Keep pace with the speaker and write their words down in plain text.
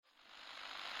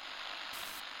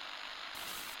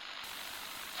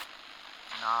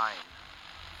9,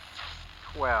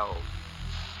 12.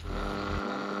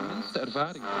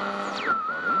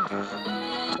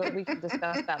 But we can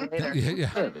discuss that later. Yeah.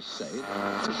 All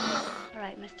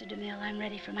right, Mr. DeMille, I'm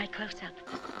ready for my close-up.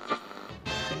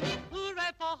 Hooray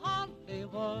for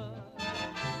Hollywood.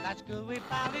 That's Gooey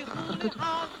Valley, hooray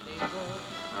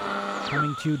Hollywood.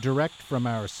 Coming to you direct from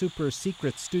our super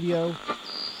secret studio.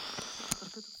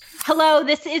 Hello,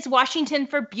 this is Washington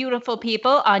for Beautiful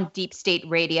People on Deep State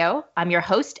Radio. I'm your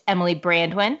host, Emily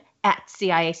Brandwin, at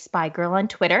CIA Spy Girl on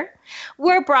Twitter.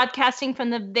 We're broadcasting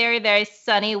from the very, very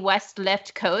sunny West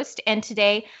Left Coast, and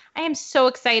today I am so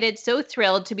excited, so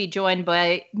thrilled to be joined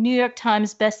by New York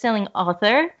Times bestselling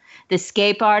author, the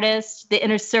escape artist, the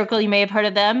Inner Circle, you may have heard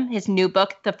of them, his new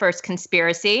book, The First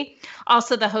Conspiracy,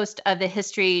 also the host of the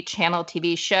History Channel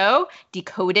TV show,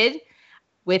 Decoded,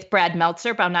 with Brad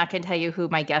Meltzer, but I'm not going to tell you who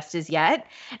my guest is yet.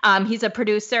 He's a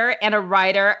producer and a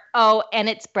writer. Oh, and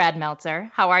it's Brad Meltzer.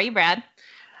 How are you, Brad?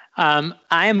 I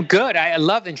am good. I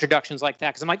love introductions like that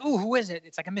because I'm like, oh, who is it?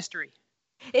 It's like a mystery.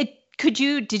 Did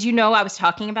you know I was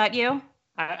talking about you?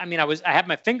 I had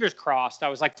my fingers crossed. I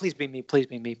was like, please be me, please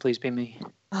be me, please be me.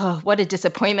 Oh, what a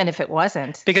disappointment if it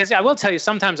wasn't. Because I will tell you,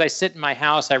 sometimes I sit in my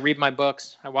house, I read my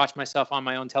books, I watch myself on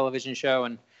my own television show,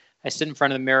 and I sit in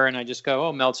front of the mirror and I just go,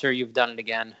 oh, Meltzer, you've done it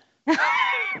again.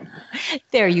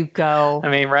 There you go. I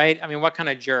mean, right? I mean, what kind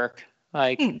of jerk?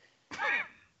 Like,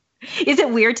 is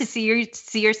it weird to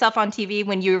see yourself on TV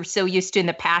when you're so used to in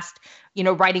the past,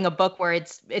 writing a book where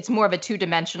it's more of a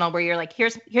two-dimensional, where you're like,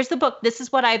 here's the book, this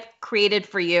is what I've created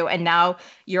for you, and now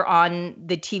you're on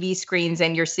the TV screens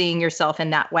and you're seeing yourself in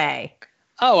that way?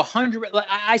 Oh, 100.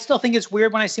 I still think it's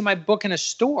weird when I see my book in a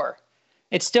store.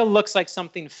 It still looks like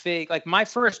something fake. Like my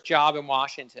first job in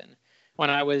Washington, when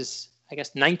I was, I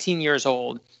guess, 19 years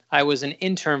old, I was an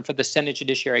intern for the Senate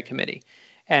Judiciary Committee.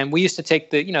 And we used to take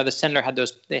the senator had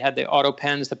they had the auto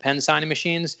pens, the pen signing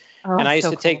machines. Oh, and I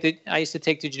used to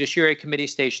take the Judiciary Committee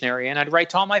stationery, and I'd write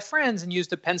to all my friends and use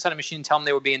the pen signing machine and tell them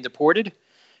they were being deported.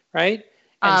 Right.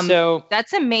 And so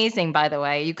that's amazing, by the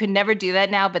way. You could never do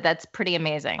that now, but that's pretty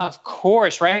amazing. Of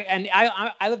course. Right. And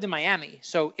I lived in Miami,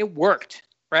 so it worked.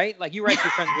 Right? Like you write to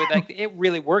your friends with, like, it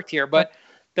really worked here. But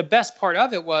the best part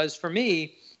of it was, for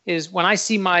me, is when I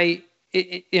see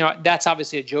that's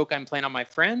obviously a joke I'm playing on my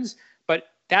friends,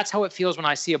 but that's how it feels when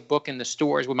I see a book in the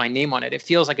stores with my name on it. It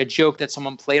feels like a joke that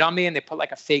someone played on me and they put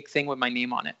like a fake thing with my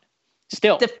name on it.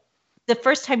 Still. The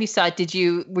first time you saw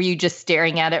it, were you just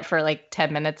staring at it for like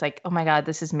 10 minutes? Like, oh my God,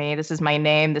 this is me. This is my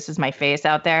name. This is my face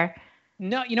out there.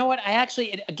 No, you know what? I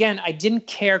didn't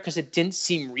care because it didn't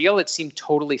seem real. It seemed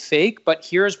totally fake. But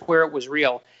here's where it was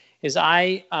real: is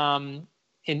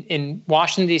in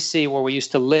Washington, D.C., where we used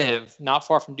to live, not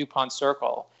far from DuPont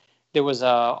Circle, there was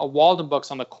a Walden Books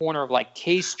on the corner of like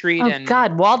K Street and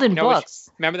God, Walden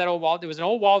Books. Remember that old Walden? There was an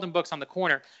old Walden Books on the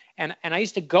corner, and I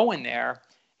used to go in there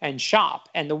and shop.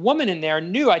 And the woman in there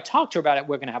knew I talked to her about it.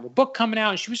 We're going to have a book coming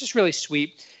out, and she was just really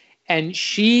sweet. And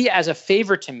she, as a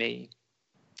favor to me,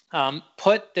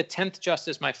 put The 10th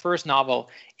Justice, my first novel,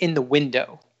 in the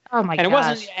window. Oh my gosh. And it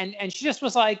wasn't, and she just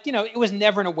was like, it was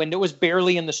never in a window. It was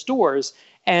barely in the stores.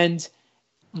 And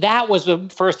that was the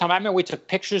first time. I remember we took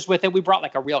pictures with it. We brought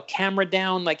like a real camera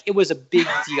down. Like it was a big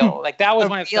deal. Like that was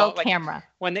when I felt like camera.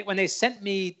 When they sent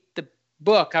me the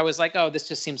book, I was like, oh, this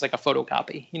just seems like a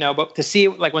photocopy, but to see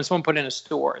it, like when someone put it in a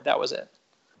store, that was it.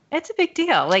 It's a big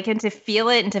deal. Like, and to feel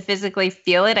it and to physically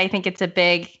feel it, I think it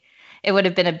would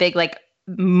have been a big, like,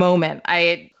 moment.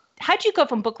 How'd you go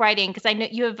from book writing? Because I know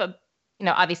you have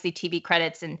obviously TV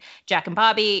credits and Jack and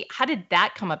Bobby. How did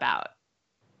that come about?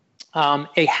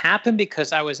 It happened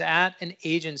because I was at an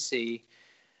agency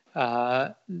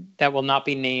that will not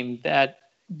be named. That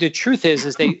the truth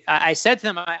is I said to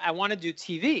them, I want to do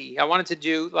TV. I wanted to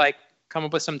do come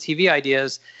up with some TV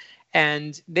ideas,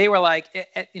 and they were like,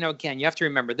 again, you have to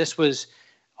remember this was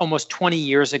almost 20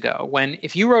 years ago, when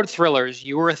if you wrote thrillers,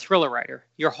 you were a thriller writer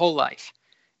your whole life.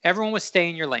 Everyone was stay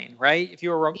in your lane, right? If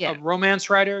you were a romance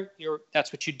writer,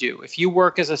 that's what you do. If you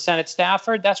work as a Senate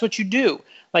staffer, that's what you do.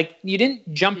 Like, you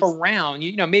didn't jump around.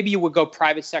 Maybe you would go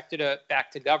private sector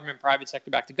back to government, private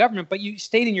sector back to government, but you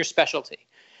stayed in your specialty.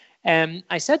 And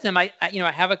I said to them, I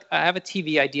have a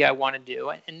TV idea I want to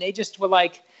do, and they just were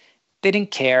like, they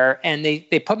didn't care, and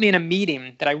they put me in a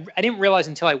meeting that I didn't realize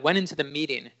until I went into the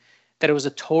meeting that it was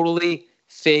a totally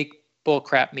fake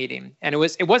bullcrap meeting. And it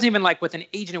wasn't even like with an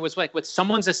agent, it was like with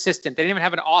someone's assistant. They didn't even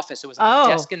have an office. It was like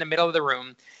a desk in the middle of the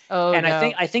room. And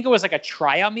no. I think it was like a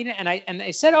tryout meeting. And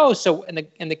they said,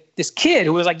 this kid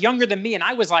who was like younger than me, and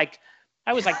I was like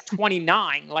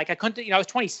 29. Like I couldn't, I was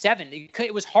 27.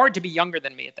 It was hard to be younger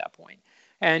than me at that point.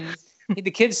 And the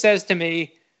kid says to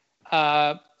me,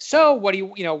 so what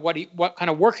kind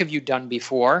of work have you done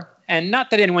before? And not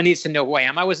that anyone needs to know who I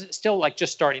am. I was still like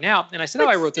just starting out. And I said,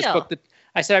 I wrote this book.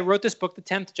 I wrote this book, The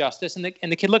 10th Justice. And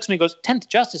the kid looks at me and goes, 10th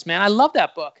Justice, man, I love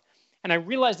that book. And I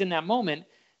realized in that moment,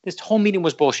 this whole meeting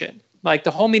was bullshit. Like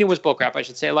the whole meeting was bullcrap, I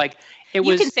should say. Like it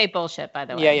was. You can say bullshit, by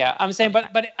the way. Yeah. I'm saying,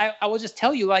 but I will just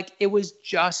tell you, like, it was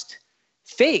just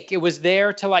fake. It was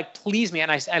there to like please me.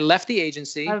 And I left the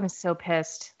agency. I was so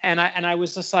pissed. And I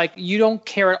was just like, you don't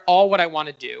care at all what I want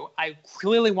to do. I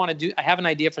clearly want to do, I have an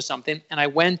idea for something. And I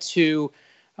went to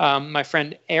my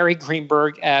friend Ari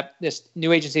Greenberg at this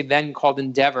new agency then called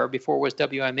Endeavor, before it was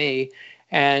WME.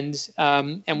 And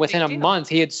within a month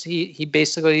he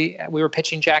basically, we were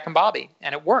pitching Jack and Bobby,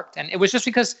 and it worked. And it was just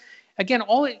because, again,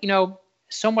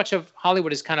 so much of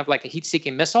Hollywood is kind of like a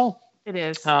heat-seeking missile. It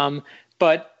is.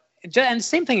 And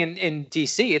same thing in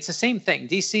DC. It's the same thing.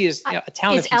 DC is a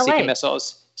town of heat-seeking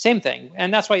missiles. Same thing.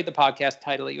 And that's why the podcast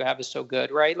title that you have is so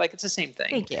good, right? Like, it's the same thing.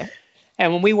 Thank you.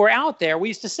 And when we were out there, we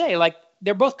used to say, like,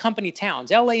 they're both company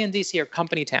towns. LA and DC are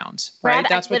company towns, right? Brad,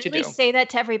 That's what you do. I literally say that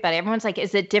to everybody. Everyone's like,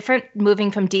 is it different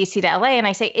moving from DC to LA? And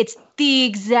I say, it's the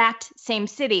exact same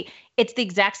city. It's the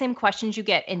exact same questions you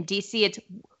get. In DC, it's,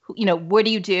 what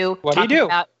do you do? What do you do?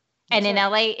 And in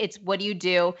LA, it's what do you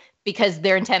do? Because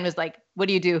their intent was like, what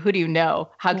do you do? Who do you know?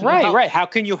 How can you help? Right. How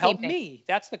can you help me?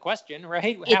 That's the question,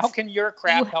 right? How can your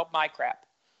crap help my crap?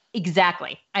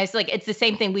 Exactly. I was like, it's the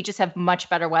same thing. We just have much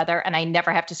better weather, and I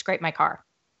never have to scrape my car.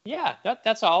 Yeah,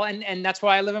 that's all. And that's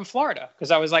why I live in Florida,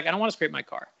 because I was like, I don't want to scrape my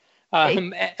car.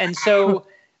 And so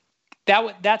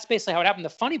that's basically how it happened. The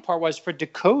funny part was, for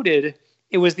Decoded,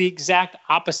 it was the exact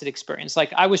opposite experience.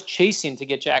 Like, I was chasing to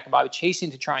get Jack and Bobby,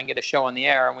 chasing to try and get a show on the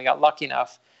air. And we got lucky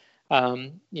enough,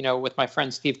 with my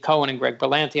friend Steve Cohen and Greg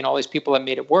Berlanti and all these people that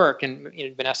made it work. And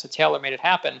Vanessa Taylor made it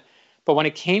happen. But when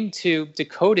it came to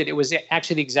Decoded, it was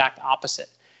actually the exact opposite.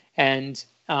 And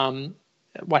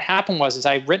what happened was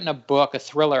I'd written a book, a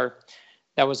thriller,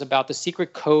 that was about the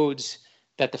secret codes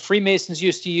that the Freemasons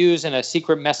used to use, and a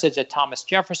secret message that Thomas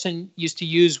Jefferson used to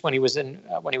use when he was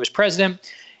president.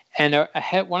 And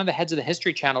one of the heads of the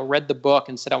History Channel read the book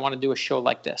and said, I want to do a show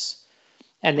like this.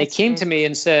 And they came to me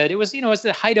and said, it was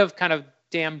the height of kind of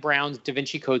Dan Brown's Da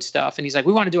Vinci Code stuff. And he's like,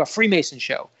 we want to do a Freemason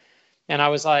show. And I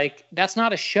was like, that's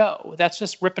not a show. That's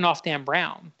just ripping off Dan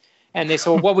Brown. And they said,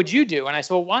 well, what would you do? And I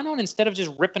said, well, why don't, instead of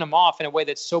just ripping them off in a way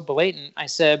that's so blatant, I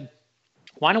said,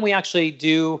 why don't we actually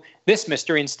do this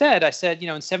mystery instead? I said, in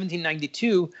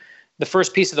 1792, the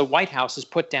first piece of the White House is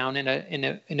put down in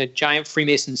a giant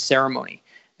Freemason ceremony.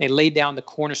 They laid down the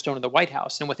cornerstone of the White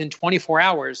House. And within 24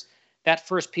 hours, that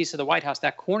first piece of the White House,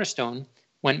 that cornerstone,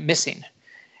 went missing.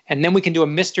 And then we can do a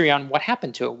mystery on what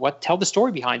happened to it. Tell the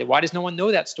story behind it. Why does no one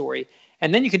know that story?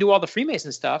 And then you can do all the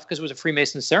Freemason stuff, because it was a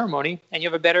Freemason ceremony, and you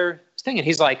have a better thing. And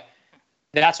he's like,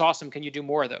 that's awesome. Can you do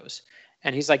more of those?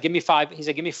 And he's like, give me 5. He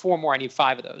said, give me 4 more. I need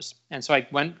 5 of those. And so I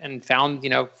went and found,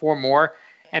 4 more.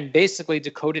 And basically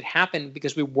Decoded happened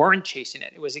because we weren't chasing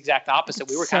it. It was the exact opposite.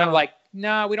 We were kind of like,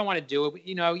 no, we don't want to do it.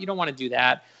 You don't want to do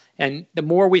that. And the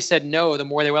more we said no, the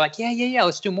more they were like, yeah,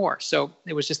 let's do more. So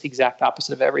it was just the exact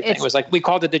opposite of everything. It was like, we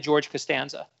called it the George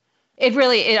Costanza. It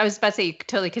really, I was about to say, you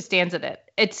totally Costanza'd it.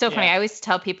 It's so funny. I always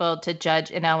tell people to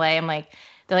judge in LA.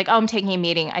 They're like, oh, I'm taking a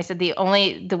meeting. I said, the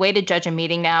way to judge a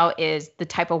meeting now is the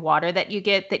type of water that you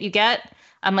get.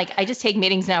 I'm like, I just take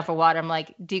meetings now for water. I'm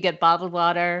like, do you get bottled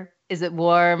water? Is it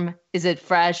warm? Is it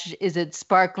fresh? Is it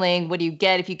sparkling? What do you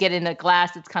get? If you get in a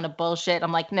glass, it's kind of bullshit.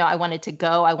 I'm like, no, I want it to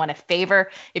go. I want a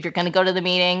favor if you're going to go to the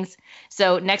meetings.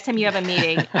 So next time you have a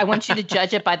meeting, I want you to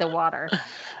judge it by the water.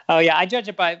 Oh, yeah. I judge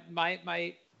it by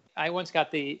I once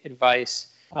got the advice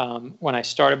when I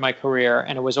started my career,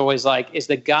 and it was always like, is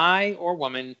the guy or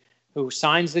woman who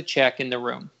signs the check in the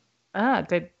room? Ah,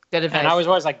 good advice. And I was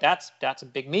always like, that's a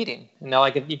big meeting. And they're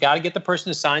like, you got to get the person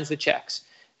who signs the checks.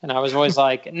 And I was always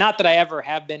like, not that I ever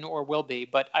have been or will be,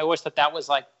 but I always thought that was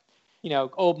like,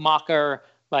 old mocker,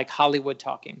 like Hollywood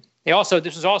talking. This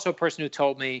was also a person who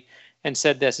told me and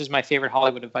said, this is my favorite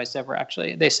Hollywood advice ever,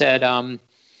 actually. They said,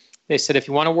 if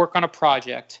you want to work on a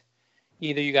project,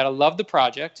 either you got to love the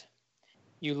project,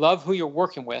 you love who you're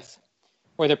working with,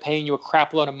 or they're paying you a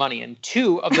crap load of money. And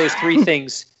two of those three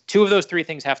things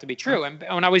have to be true. And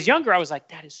when I was younger, I was like,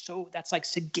 that's like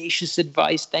sagacious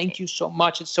advice. Thank you so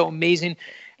much. It's so amazing.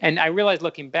 And I realized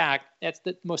looking back, that's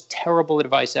the most terrible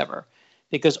advice ever,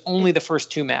 because only the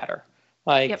first 2 matter.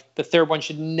 The third one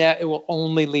it will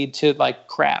only lead to like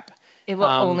crap. It will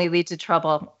only lead to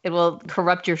trouble. It will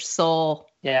corrupt your soul.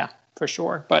 Yeah. For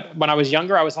sure. But when I was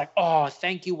younger, I was like, oh,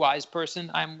 thank you, wise person.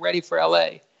 I'm ready for LA.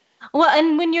 Well,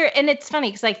 and and it's funny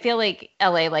because I feel like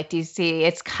LA, like DC,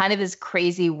 it's kind of this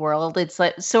crazy world. It's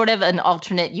like sort of an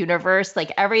alternate universe.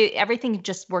 Like everything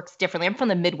just works differently. I'm from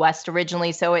the Midwest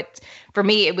originally, so for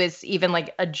me it was even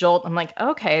like a jolt. I'm like,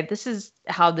 okay, this is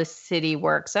how the city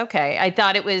works. Okay, I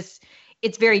thought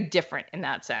it's very different in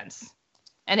that sense.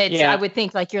 And I would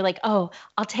think like you're like, oh,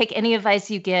 I'll take any advice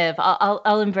you give.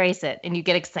 I'll embrace it, and you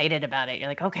get excited about it. You're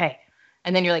like, okay,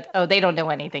 and then you're like, oh, they don't know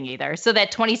anything either. So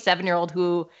that 27-year-old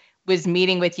who was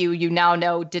meeting with you, you now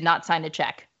know did not sign a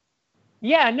check.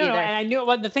 Yeah, no, and I knew.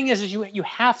 Well, the thing is you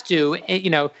have to.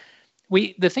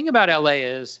 The thing about LA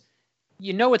is,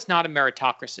 it's not a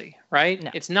meritocracy, right?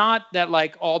 No. It's not that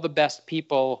like all the best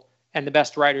people and the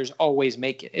best writers always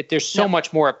make it. There's so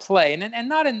much more at play, and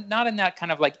not in that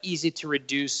kind of like easy to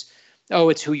reduce. Oh,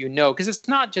 it's who you know, because it's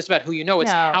not just about who you know.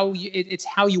 It's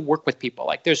how you work with people.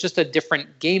 Like there's just a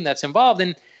different game that's involved,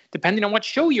 and depending on what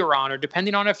show you're on, or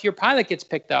depending on if your pilot gets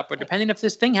picked up, or depending if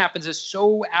this thing happens, is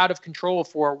so out of control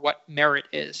for what merit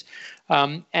is.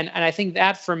 And I think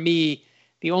that for me,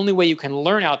 the only way you can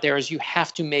learn out there is you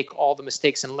have to make all the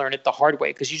mistakes and learn it the hard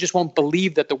way, because you just won't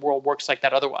believe that the world works like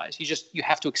that otherwise. You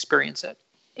have to experience it.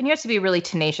 And you have to be really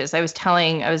tenacious. I was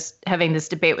having this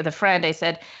debate with a friend. I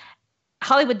said,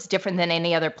 Hollywood's different than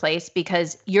any other place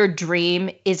because your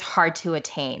dream is hard to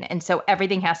attain. And so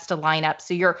everything has to line up.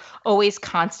 So you're always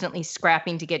constantly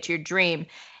scrapping to get to your dream.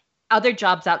 Other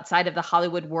jobs outside of the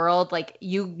Hollywood world, like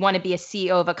you want to be a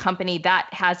CEO of a company,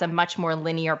 that has a much more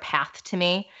linear path to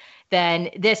me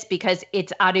than this, because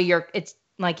it's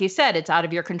like you said, it's out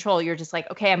of your control. You're just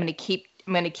like, okay, I'm going to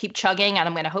keep chugging, and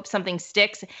I'm going to hope something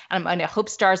sticks, and I'm going to hope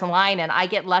stars align and I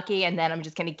get lucky, and then I'm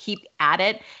just going to keep at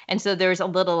it. And so there's a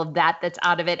little of that's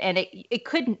out of it. And it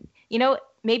couldn't,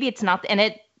 maybe it's not, and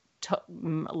a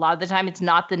lot of the time it's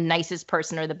not the nicest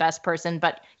person or the best person,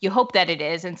 but you hope that it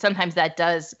is. And sometimes that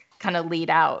does kind of lead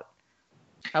out.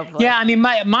 Yeah, I mean,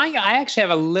 I actually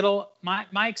have a little,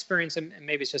 my experience, and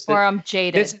maybe it's just that, or I'm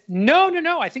jaded.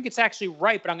 No. I think it's actually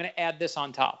right, but I'm going to add this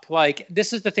on top. Like,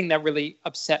 this is the thing that really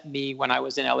upset me when I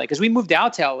was in LA, because we moved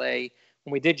out to LA when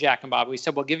we did Jack and Bob. We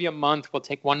said, we'll give you a month. We'll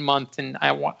take 1 month. And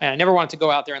I never wanted to go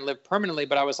out there and live permanently,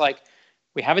 but I was like,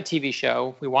 we have a TV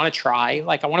show. We want to try.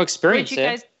 Like, I want to experience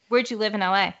it. Where'd you live in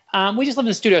LA? We just lived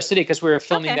in Studio City because we were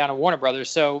filming down at Warner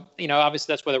Brothers. So,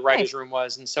 obviously that's where the writer's room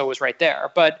was. And so it was right there.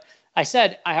 But I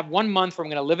said, I have 1 month where I'm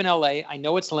going to live in LA. I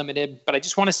know it's limited, but I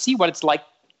just want to see what it's like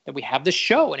that we have this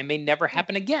show, and it may never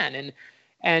happen again.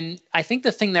 And I think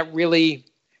the thing that really,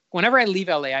 whenever I leave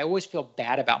LA, I always feel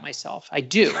bad about myself. I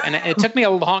do. And it took me a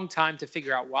long time to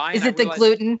figure out why. Is it the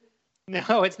gluten?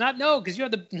 No, it's not. No, because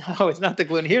no, it's not the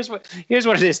gluten. Here's what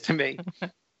it is to me.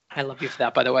 I love you for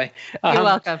that, by the way. You're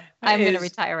welcome. I'm going to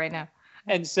retire right now.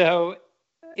 And so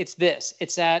it's this.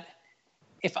 It's that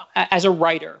as a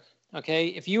writer, okay,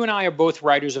 if you and I are both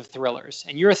writers of thrillers,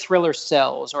 and your thriller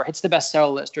sells or hits the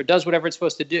bestseller list or does whatever it's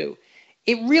supposed to do,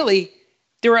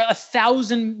 there are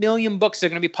 1,000 million books that are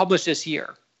going to be published this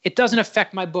year. It doesn't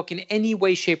affect my book in any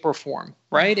way, shape, or form,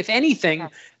 right? If anything,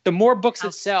 the more books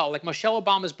that sell, like Michelle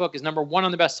Obama's book is #1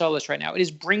 on the bestseller list right now. It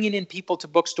is bringing in people to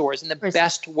bookstores in the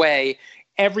best way.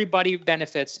 Everybody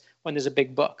benefits when there's a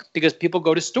big book, because people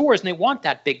go to stores and they want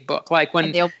that big book. Like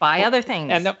when they'll buy other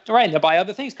things. And they'll buy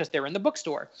other things because they're in the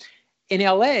bookstore. In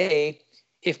LA,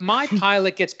 if my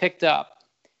pilot gets picked up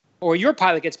or your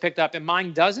pilot gets picked up and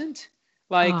mine doesn't,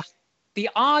 the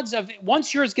odds of,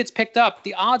 once yours gets picked up,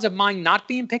 the odds of mine not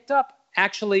being picked up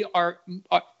actually are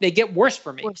they get worse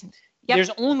for me. Yep.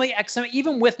 There's only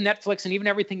even with Netflix and even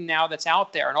everything now that's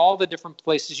out there and all the different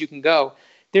places you can go,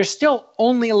 there's still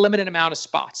only a limited amount of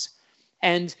spots.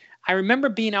 And I remember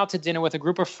being out to dinner with a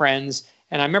group of friends,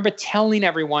 and I remember telling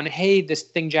everyone, hey, this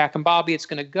thing, Jack and Bobby, it's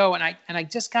going to go. And I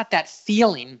just got that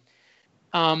feeling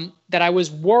that I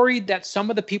was worried that some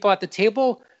of the people at the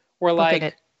table were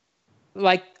like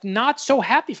not so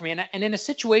happy for me. And in a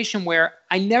situation where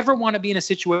I never want to be in a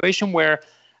situation where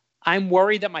I'm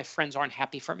worried that my friends aren't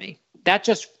happy for me. That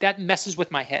messes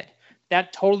with my head.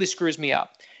 That totally screws me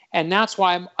up. And that's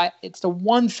why it's the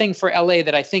one thing for LA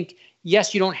that I think,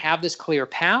 yes, you don't have this clear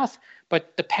path,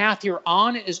 but the path you're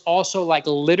on is also like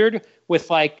littered with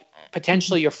like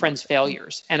potentially your friends'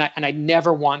 failures. And I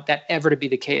never want that ever to be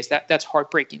the case. That's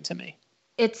heartbreaking to me.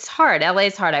 It's hard. LA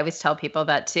is hard. I always tell people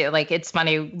that too. Like, it's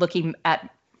funny looking at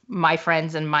my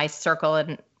friends and my circle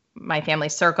and my family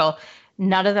circle.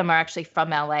 None of them are actually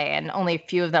from LA, and only a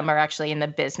few of them are actually in the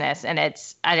business. And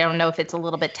I don't know if it's a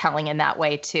little bit telling in that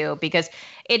way too, because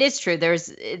it is true.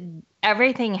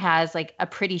 Everything has like a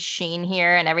pretty sheen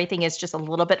here, and everything is just a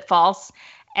little bit false.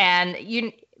 And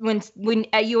when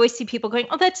you always see people going,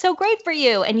 oh, that's so great for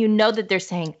you. And you know that they're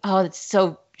saying, oh, it's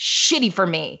so shitty for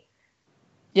me.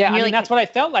 Yeah, And I you're mean, like, that's what I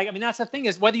felt like. I mean, that's the thing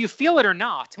is whether you feel it or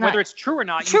not, whether it's true or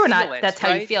not, true you or feel not, it. that's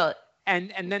how you feel it.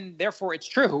 And then therefore it's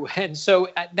true. And so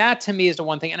that to me is the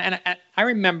one thing. And I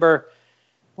remember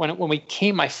when we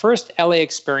came, my first LA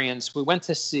experience, we went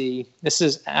to see, this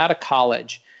is out of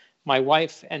college. My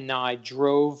wife and I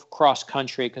drove cross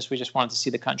country because we just wanted to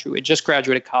see the country. We had just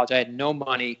graduated college. I had no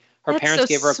money. Her That's parents so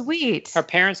gave her sweet. Her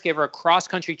parents gave her a cross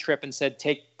country trip and said,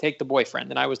 take the boyfriend.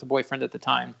 And I was the boyfriend at the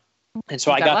time. And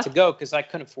so I got to go because I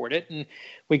couldn't afford it. And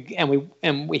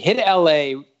we hit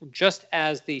LA just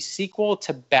as the sequel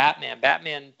to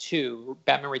Batman 2,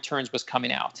 Batman Returns was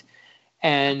coming out.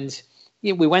 And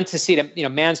we went to see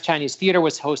it. Mann's Chinese Theater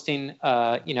was hosting,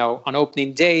 on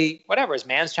opening day, whatever, it was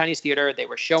Mann's Chinese Theater. They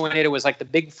were showing it. It was like the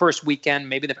big first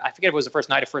weekend, I forget if it was the first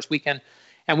night or first weekend.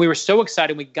 And we were so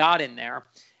excited. We got in there.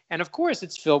 And of course,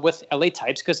 it's filled with LA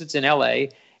types because it's in LA.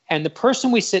 And the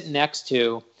person we sit next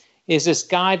to is this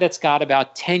guy that's got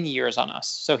about 10 years on us.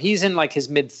 So he's in like his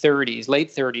late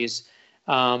 30s.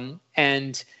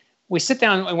 And we sit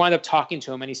down and wind up talking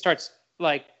to him. And he starts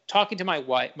like talking to my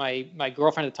wife, my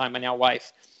girlfriend at the time, my now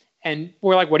wife. And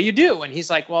we're like, what do you do? And he's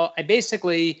like, well, I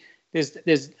basically, there's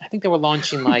I think they were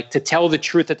launching like To Tell the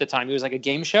Truth at the time. It was like a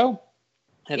game show.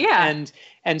 And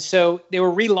so they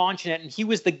were relaunching it. And he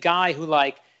was the guy who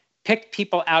like picked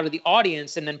people out of the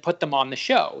audience and then put them on the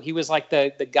show. He was like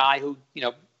the guy who,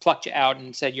 plucked you out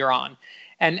and said, you're on.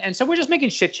 And so we're just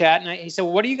making chit chat. And he said,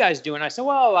 well, what are you guys doing? I said,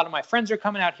 well, a lot of my friends are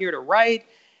coming out here to write.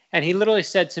 And he literally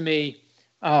said to me,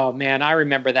 oh man, I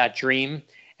remember that dream.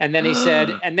 And then he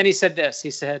said this,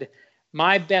 he said,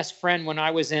 my best friend when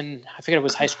I was in, I forget it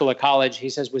was high school or college,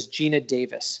 he says, was Gina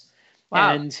Davis.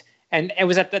 Wow. And it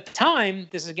was at the time,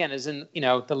 this again is in,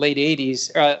 the late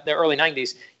 80s, the early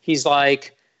 90s. He's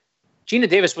like, Gina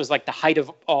Davis was like the height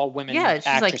of all women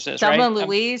actresses, like Thelma and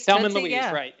Louise. Thelma and Louise,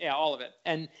 right? Yeah, all of it.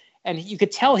 And you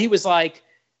could tell he was like,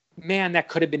 man, that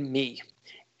could have been me.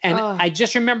 And I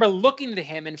just remember looking at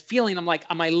him and feeling, I'm like,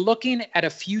 am I looking at a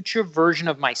future version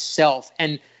of myself?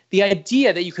 And the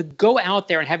idea that you could go out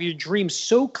there and have your dreams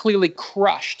so clearly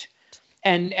crushed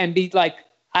and be like,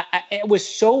 it was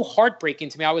so heartbreaking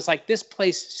to me. I was like, this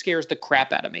place scares the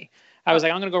crap out of me. I was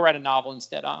like, I'm going to go write a novel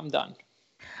instead. I'm done.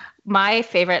 My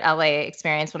favorite LA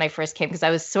experience when I first came, because I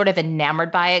was sort of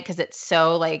enamored by it because it's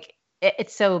so like,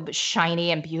 it's so shiny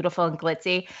and beautiful and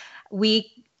glitzy.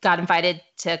 We got invited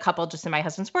to a couple just in my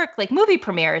husband's work, like movie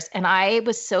premieres. And I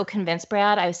was so convinced,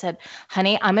 Brad, I said,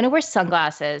 honey, I'm going to wear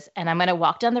sunglasses and I'm going to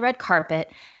walk down the red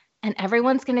carpet and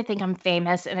everyone's going to think I'm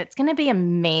famous and it's going to be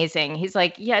amazing. He's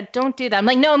like, yeah, don't do that. I'm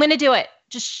like, no, I'm going to do it.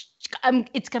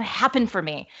 It's going to happen for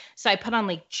me. So I put on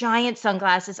like giant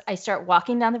sunglasses. I start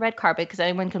walking down the red carpet because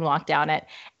anyone can walk down it.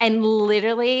 And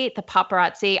literally the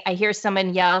paparazzi, I hear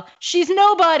someone yell, she's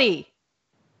nobody.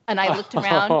 And I looked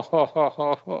around.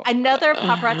 Another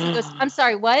paparazzi goes, I'm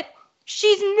sorry, what?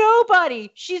 She's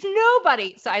nobody. She's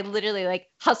nobody. So I literally like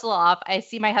hustle off. I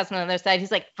see my husband on the other side.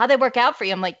 He's like, how'd they work out for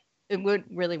you? I'm like, it went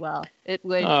really well. It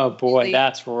would. Oh boy,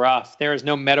 that's rough. There is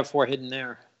no metaphor hidden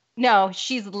there. No,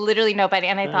 she's literally nobody.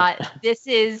 And I thought, this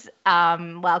is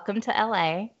welcome to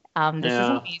LA. This is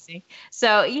amazing.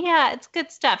 So yeah, it's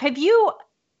good stuff.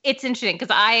 It's interesting because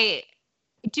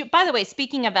by the way,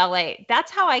 speaking of LA,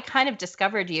 that's how I kind of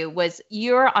discovered you, was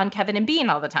you're on Kevin and Bean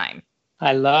all the time.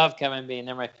 I love Kevin and Bean.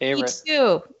 They're my favorite.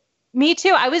 Me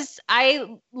too.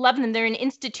 I love them. They're an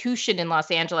institution in Los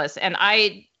Angeles. And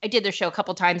I did their show a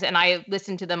couple times and I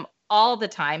listened to them all the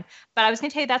time. But I was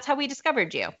going to tell you, that's how we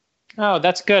discovered you. Oh,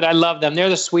 that's good. I love them. They're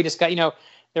the sweetest guy.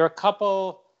 There are a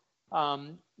couple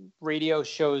radio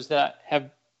shows that have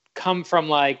come from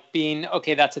like being,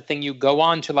 okay, that's a thing you go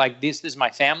on, to like, this is my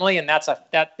family. And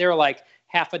there are like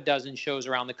half a dozen shows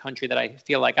around the country that I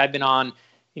feel like I've been on,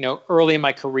 early in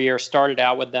my career, started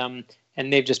out with them,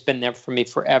 and they've just been there for me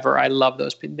forever. I love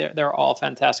those people. They're all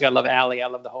fantastic. I love Allie. I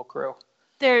love the whole crew.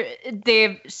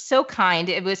 They're so kind.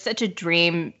 It was such a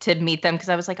dream to meet them because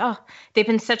I was like, oh, they've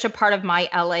been such a part of my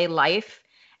LA life.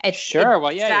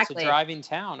 Well, yeah, exactly. It's a driving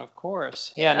town, of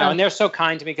course. Yeah, no, and they're so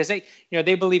kind to me because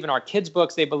they believe in our kids'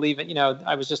 books. They believe in,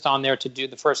 I was just on there to do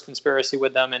the first conspiracy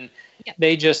with them, and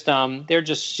they just, they're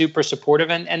just super supportive,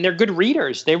 and they're good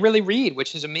readers. They really read,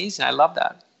 which is amazing. I love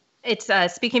that. It's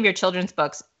speaking of your children's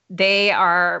books, they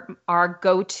are our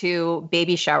go-to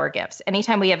baby shower gifts.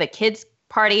 Anytime we have a kids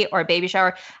party or a baby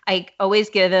shower, I always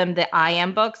give them the I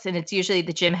Am books, and it's usually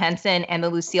the Jim Henson and the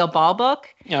Lucille Ball book.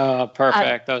 Oh,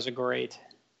 perfect. Those are great.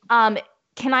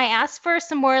 Can I ask for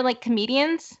some more like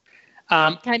comedians?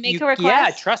 Can I make a request? Yeah,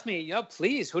 trust me.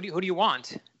 Please. Who do you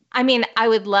want? I mean, I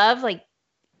would love, like,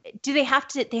 do they have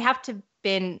to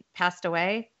been passed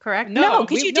away, correct? No,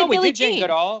 because you no, did we Billie did Jane Jean.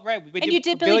 Goodall, right? And you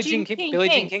did Billie Jean King. Billie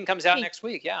Jean King comes out next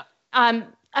week. Yeah.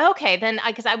 Okay, then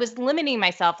because I was limiting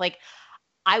myself, like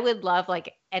I would love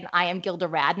like an I Am Gilda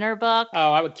Radner book.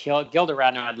 Oh, I would kill Gilda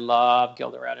Radner. I'd love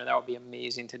Gilda Radner. That would be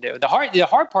amazing to do. The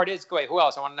hard part is, wait, who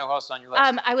else? I want to know who else is on your list.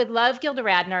 I would love Gilda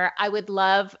Radner. I would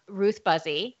love Ruth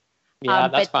Buzzy. Yeah,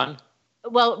 that's fun.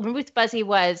 Well, Ruth Buzzy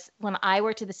was when I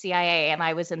worked at the CIA and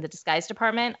I was in the disguise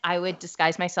department. I would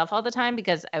disguise myself all the time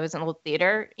because I was an old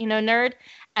theater, nerd,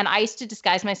 and I used to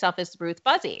disguise myself as Ruth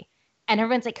Buzzy. And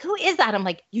everyone's like, "Who is that?" I'm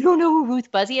like, "You don't know who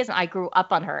Ruth Buzzy is?" And I grew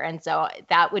up on her, and so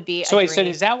that would be. So wait, so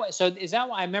is that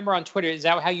what I remember on Twitter? Is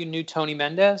that how you knew Tony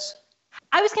Mendez?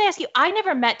 I was going to ask you. I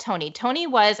never met Tony. Tony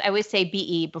was, I always say,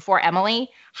 BE before Emily.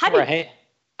 How did? Right.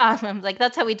 I'm like,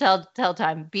 that's how we tell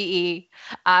time. BE.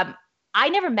 I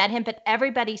never met him, but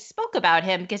everybody spoke about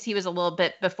him because he was a little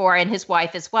bit before, and his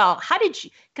wife as well. How did you?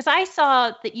 Because I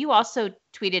saw that you also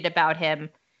tweeted about him.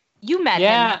 You met him.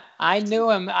 Yeah, I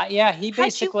knew him. He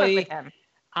basically. How'd you work with him?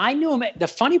 I knew him. The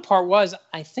funny part was,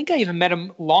 I think I even met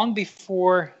him long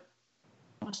before.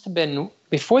 Must have been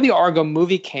before the Argo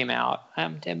movie came out.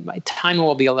 My time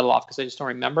will be a little off because I just don't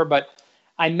remember. But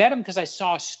I met him because I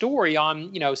saw a story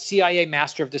on, CIA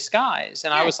Master of Disguise,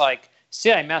 and I was like,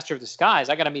 CIA Master of Disguise.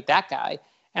 I got to meet that guy.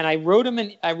 And I wrote him.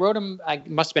 I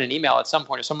must have been an email at some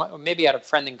point, or maybe I had a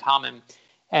friend in common.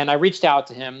 And I reached out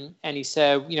to him, and he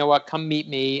said, "You know what? Come meet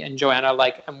me and Joanna,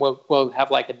 and we'll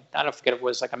have I don't forget if it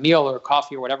was like a meal or a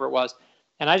coffee or whatever it was."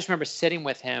 And I just remember sitting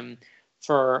with him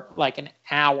for like an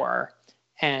hour,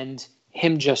 and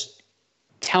him just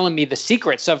telling me the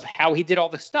secrets of how he did all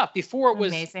this stuff before it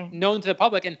was known to the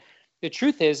public. And the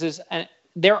truth is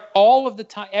they're all of the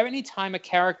time. Any time a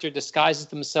character disguises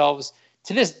themselves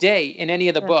to this day in any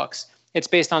of the books, it's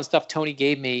based on stuff Tony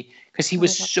gave me because he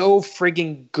was so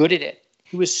frigging good at it.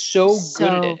 He was so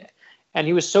good at it, and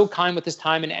he was so kind with his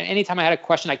time. And anytime I had a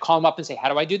question, I'd call him up and say, "How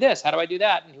do I do this? How do I do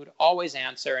that?" And he would always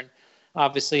answer. And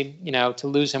obviously, to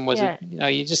lose him was,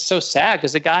 you're just so sad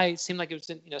because the guy seemed like he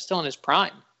was, still in his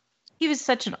prime. He was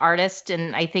such an artist,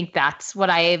 and I think that's what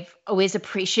I've always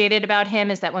appreciated about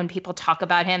him is that when people talk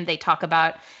about him, they talk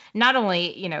about not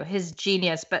only, his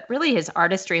genius, but really his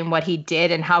artistry and what he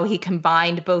did and how he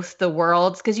combined both the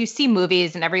worlds. Because you see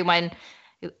movies and everyone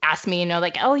ask me,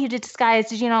 like, "Oh, you did Disguise.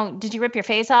 Did you rip your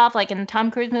face off like in the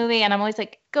Tom Cruise movie?" And I'm always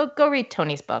like, go read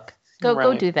Tony's book. Go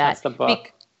do that. That's the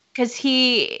book. Because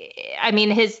I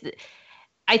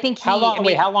think How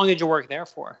long did you work there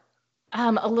for?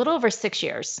 A little over 6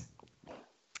 years.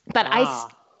 But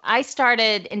I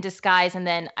started in Disguise, and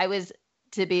then I was,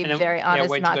 to be very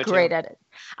honest, not great at it.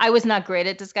 I was not great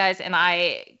at Disguise, and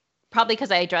probably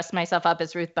because I dressed myself up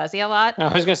as Ruth Buzzy a lot. I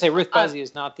was going to say Ruth Buzzy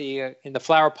is not in the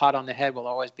flower pot on the head will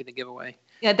always be the giveaway.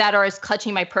 Yeah, that or is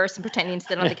clutching my purse and pretending to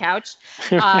sit on the couch.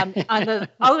 She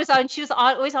was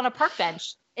always on a park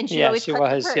bench, and she always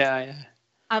clutched her purse. Yeah.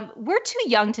 We're too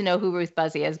young to know who Ruth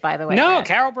Buzzy is, by the way. No,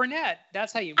 Carol Burnett.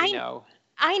 That's how you know.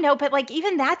 I know, but like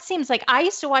even that seems like I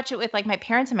used to watch it with like my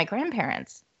parents and my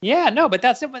grandparents. Yeah, no, but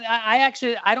that's it.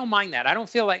 I don't mind that. I don't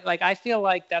feel like I feel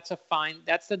like that's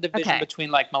the division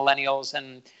between like millennials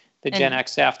and the Gen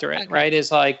X after it, right?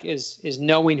 Is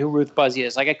knowing who Ruth Buzzy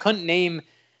is. Like I couldn't name.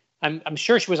 I'm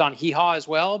sure she was on Hee Haw as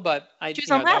well, but she was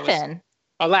on Laugh-In.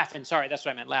 Laugh-In. Sorry, that's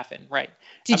what I meant. Laugh-In. Right.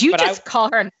 Did you just call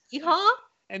her Hee Haw?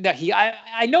 And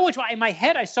I know which one. In my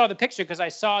head, I saw the picture because I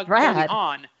saw Goldie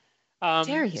Hawn.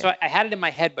 Dare you? So I had it in my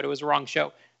head, but it was the wrong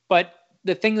show. But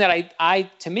the thing that I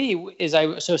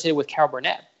associated with Carol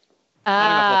Burnett. I don't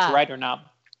know if that's right or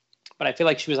not, but I feel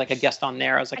like she was like a guest on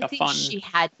there. It was like fun. She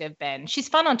had to have been. She's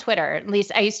fun on Twitter. At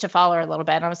least I used to follow her a little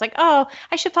bit. And I was like, oh,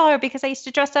 I should follow her because I used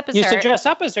to dress up as her. You used to dress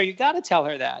up as her. You got to tell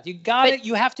her that.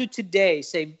 You have to today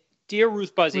say, "Dear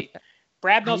Ruth Buzzy,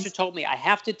 Brad Meltzer told me I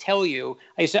have to tell you.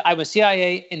 I was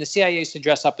CIA, and the CIA used to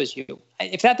dress up as you."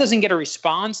 If that doesn't get a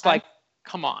response,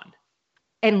 come on.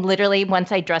 And literally,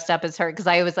 once I dressed up as her, because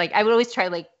I was like, I would always try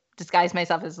like disguise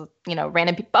myself as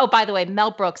random people. Oh, by the way,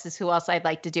 Mel Brooks is who else I'd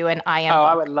like to do, and I am. Oh,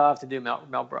 I would love to do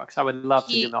Mel Brooks. I would love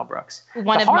to do Mel Brooks. The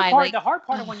hard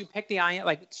part of when you pick the I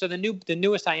Am, so the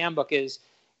newest I Am book is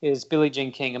Billie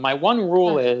Jean King, and my one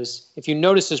rule is, if you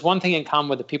notice, there's one thing in common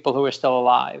with the people who are still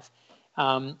alive,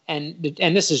 and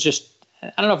this is just,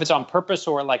 I don't know if it's on purpose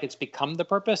or like it's become the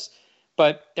purpose,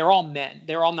 but they're all men.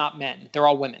 They're all not men. They're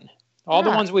all women. All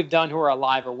the ones we've done who are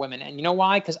alive are women. And you know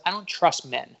why? Because I don't trust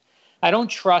men. I don't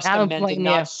trust the men to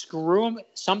not screw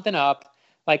something up.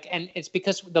 And it's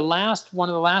because one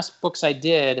of the last books I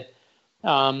did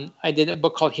a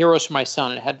book called Heroes for My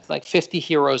Son. It had like 50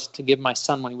 heroes to give my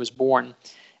son when he was born.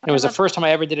 And it was the first time I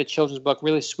ever did a children's book,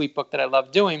 really sweet book that I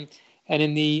loved doing. And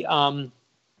in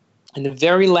in the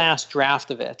very last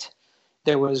draft of it,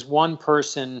 there was one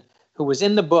person who was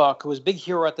in the book, who was a big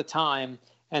hero at the time,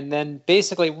 and then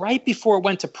basically right before it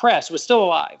went to press, was still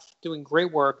alive, doing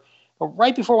great work. But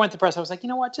right before it went to press, I was like, you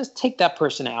know what? Just take that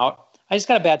person out. I just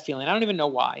got a bad feeling. I don't even know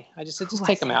why. I just said, just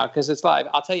take them out because it's live.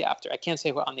 I'll tell you after. I can't say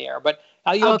it on the air, but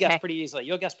you'll guess pretty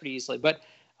easily. But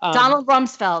Donald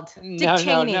Rumsfeld, Dick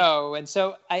Cheney. No. And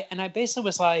so I basically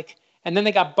was like, and then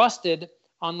they got busted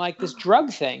on like this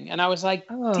drug thing. And I was like,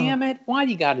 damn it. Why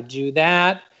do you got to do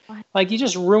that? What? Like you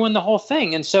just ruined the whole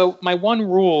thing. And so my one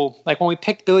rule, like when we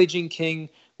picked Billie Jean King,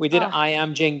 we did I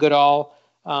Am Jane Goodall.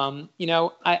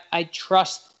 I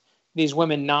trust these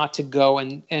women not to go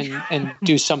and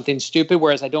do something stupid,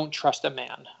 whereas I don't trust a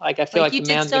man. Like I feel like the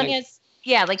man's Sonia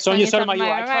Sotomayor.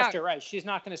 I trust her, right? She's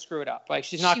not going to screw it up. Like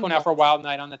she's not going out for a wild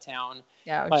night on the town.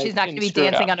 No, she's not going to be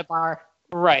dancing on a bar.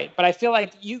 Right, but I feel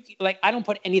like I don't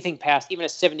put anything past even a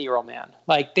 70-year-old man.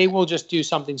 Like they will just do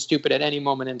something stupid at any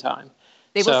moment in time.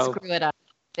 They will screw it up.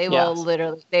 They will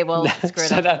literally. They will screw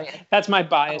it up. That's my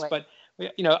bias, but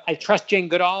I trust Jane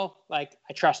Goodall. Like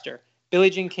I trust her. Billie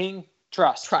Jean King.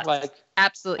 Trust. Like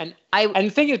absolutely. And the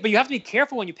thing is, but you have to be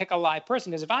careful when you pick a live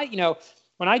person because if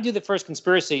when I do the first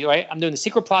conspiracy, right, I'm doing the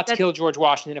secret plot to kill George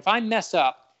Washington. If I mess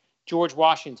up George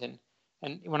Washington,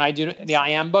 and when I do the I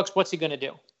Am books, what's he going to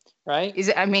do, right?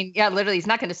 Literally, he's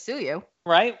not going to sue you,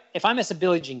 right? If I mess up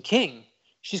Billie Jean King,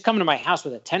 she's coming to my house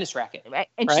with a tennis racket, right?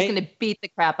 And she's going to beat the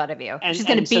crap out of you. And she's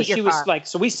going to beat your car.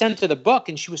 So we sent her the book,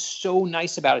 and she was so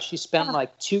nice about it. She spent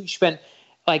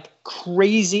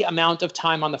crazy amount of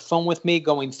time on the phone with me,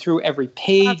 going through every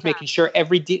page, making sure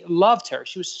loved her.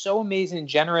 She was so amazing and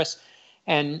generous.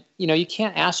 And, you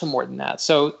can't ask for more than that.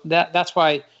 So that's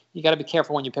why you got to be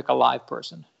careful when you pick a live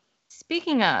person.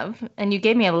 Speaking of, and you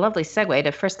gave me a lovely segue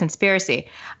to First Conspiracy.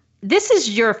 This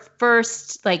is your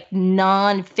first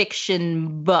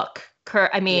nonfiction book,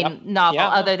 novel,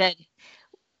 other than,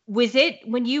 was it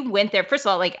when you went there? First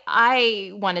of all,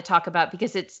 I want to talk about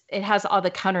because it has all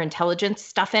the counterintelligence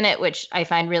stuff in it, which I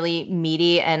find really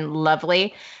meaty and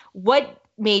lovely. What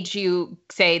made you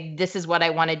say, this is what I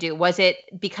want to do? Was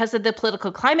it because of the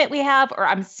political climate we have, or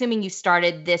I'm assuming you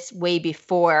started this way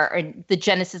before, or the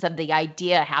genesis of the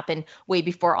idea happened way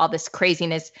before all this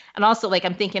craziness? And also,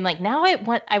 I'm thinking, now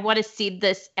I want to see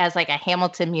this as a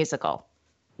Hamilton musical.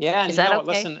 Yeah, is that okay?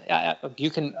 Listen,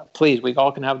 you can please. We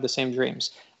all can have the same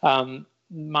dreams. The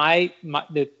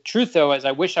truth, though, is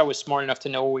I wish I was smart enough to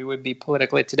know where we would be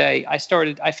politically today. I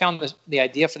found the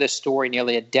idea for this story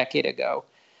nearly a decade ago,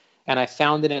 and I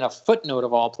found it in a footnote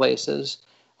of all places,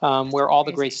 where all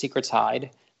the great secrets hide.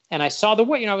 And I saw it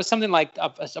was something like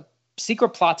a secret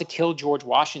plot to kill George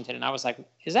Washington, and I was like,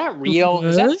 is that real? Mm-hmm.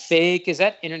 Is that fake? Is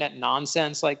that internet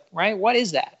nonsense? Right? What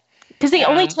is that? Because they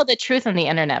only tell the truth on the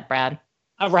internet, Brad.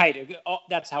 Right.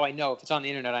 That's how I know. If it's on the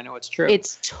internet, I know it's true.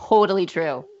 It's totally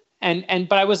true.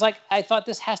 But I was like, I thought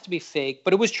this has to be fake,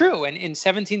 but it was true. And in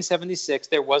 1776,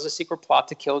 there was a secret plot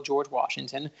to kill George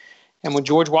Washington. And when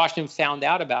George Washington found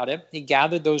out about it, he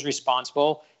gathered those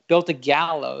responsible, built a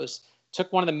gallows,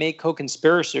 took one of the May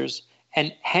co-conspirators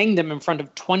and hanged him in front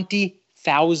of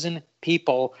 20,000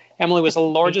 people. Emily, was the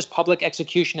largest public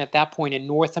execution at that point in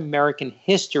North American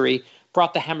history.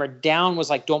 Brought the hammer down, was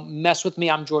like, don't mess with me.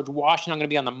 I'm George Washington. I'm going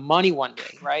to be on the money one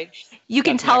day, right? You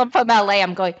can tell him from LA.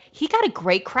 I'm going, he got a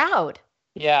great crowd.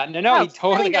 Yeah, no, he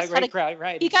totally got a great crowd,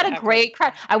 right? He got a great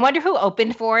crowd. I wonder who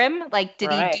opened for him.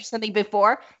 Did he do something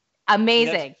before?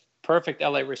 Amazing. That's perfect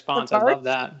LA response. I love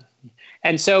that.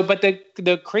 And so, but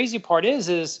the crazy part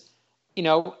is,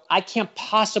 I can't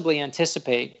possibly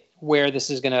anticipate where this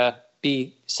is going to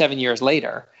be 7 years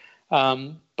later.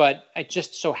 But it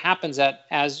just so happens that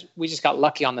as we just got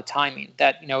lucky on the timing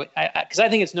that, because I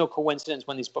think it's no coincidence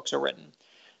when these books are written.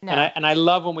 No. And I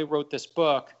love when we wrote this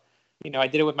book, I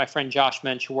did it with my friend Josh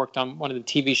Mensch, who worked on one of the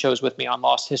TV shows with me on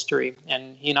Lost History.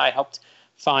 And he and I helped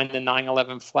find the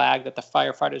 9/11 flag that the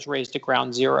firefighters raised at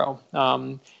Ground Zero.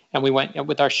 And we went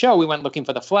with our show, we went looking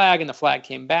for the flag, and the flag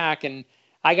came back. And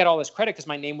I got all this credit because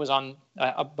my name was on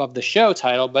above the show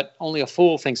title, but only a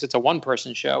fool thinks it's a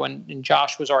one-person show. And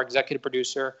Josh was our executive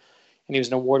producer, and he was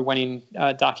an award-winning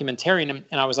documentarian.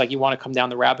 And I was like, you want to come down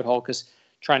the rabbit hole because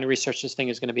trying to research this thing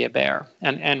is going to be a bear.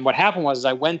 And what happened was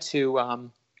I went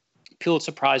to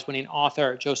Pulitzer Prize-winning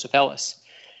author Joseph Ellis,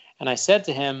 and I said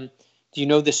to him, do you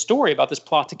know this story about this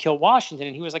plot to kill Washington?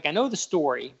 And he was like, I know the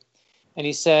story. And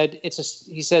he said, it's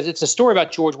a story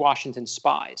about George Washington's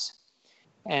spies.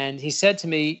 And he said to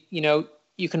me,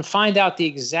 you can find out the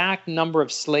exact number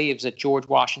of slaves that George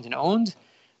Washington owned,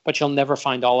 but you'll never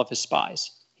find all of his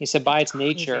spies. He said, by its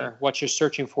nature, what you're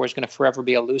searching for is going to forever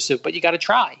be elusive, but you got to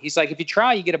try. He's like, if you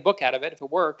try, you get a book out of it if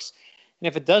it works. And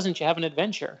if it doesn't, you have an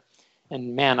adventure.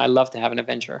 And man, I love to have an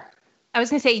adventure. I was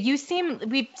gonna say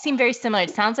we seem very similar. It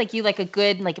sounds like you like a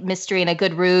good like mystery and a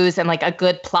good ruse and like a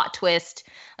good plot twist.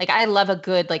 Like I love a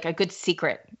good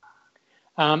secret.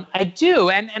 I do,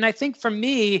 and I think for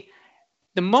me,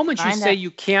 the moment you say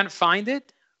you can't find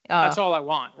it, that's all I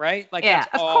want, right? Like yeah,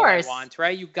 that's all I want,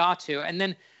 right? You got to, and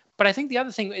then, but I think the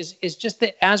other thing is just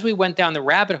that as we went down the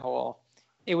rabbit hole,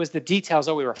 it was the details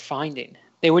that we were finding.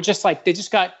 They were just like they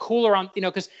just got cooler on,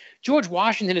 because George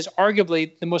Washington is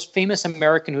arguably the most famous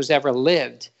American who's ever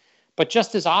lived, but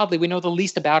just as oddly, we know the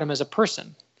least about him as a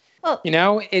person. Well,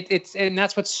 it's and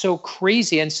that's what's so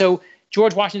crazy. And so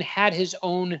George Washington had his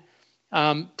own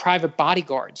private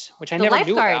bodyguards, which I never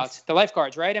knew about. The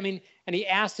lifeguards, right? I mean, and he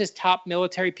asked his top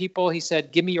military people. He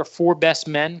said, "Give me your 4 best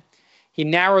men." He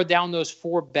narrowed down those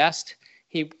 4 best.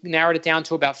 He narrowed it down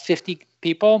to about 50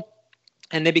 people,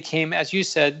 and they became, as you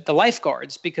said, the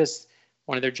lifeguards because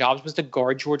one of their jobs was to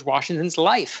guard George Washington's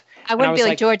life. I wouldn't be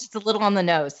like, George, it's a little on the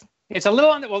nose. It's a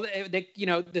little on the, well,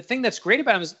 the thing that's great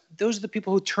about him is those are the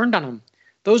people who turned on him.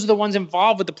 Those are the ones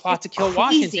involved with the plot to kill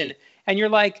Washington. And you're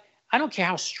like, I don't care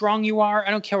how strong you are.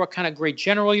 I don't care what kind of great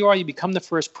general you are. You become the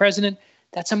first president.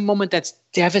 That's a moment that's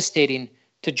devastating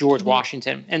to George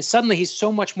Washington. And suddenly he's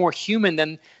so much more human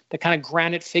than the kind of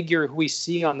granite figure who we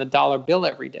see on the dollar bill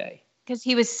every day. Because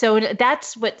he was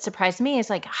that's what surprised me is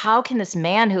like, how can this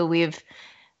man who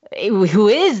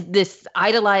is this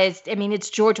idolized, I mean, it's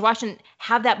George Washington,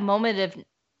 have that moment of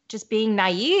just being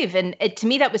naive. And to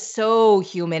me, that was so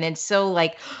human and so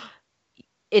like,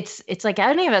 it's like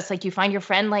any of us, like you find your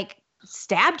friend like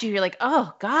stabbed you, you're like,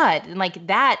 oh God. And like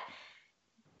that,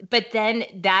 but then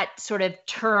that sort of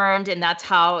turned and that's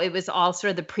how it was all sort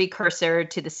of the precursor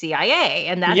to the CIA.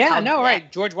 And that's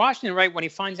right. George Washington, right. When he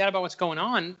finds out about what's going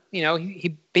on,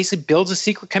 he basically builds a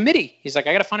secret committee. He's like,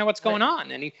 I got to find out what's going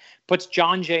on. And he puts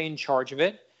John Jay in charge of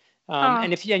it.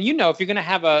 And if you're going to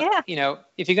have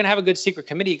if you're going to have a good secret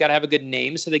committee, you got to have a good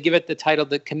name. So they give it the title,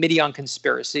 the Committee on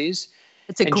Conspiracies.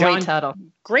 It's a great title.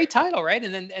 Great title, right?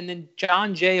 And then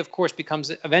John Jay, of course,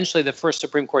 becomes eventually the first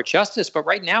Supreme Court justice. But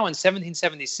right now in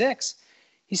 1776,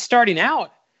 he's starting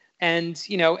out. And,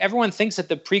 everyone thinks that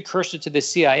the precursor to the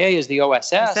CIA is the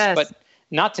OSS, but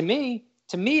not to me.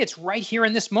 To me, it's right here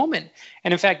in this moment.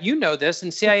 And in fact, this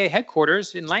in CIA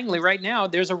headquarters in Langley right now,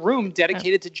 there's a room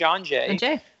dedicated to John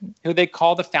Jay, who they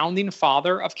call the founding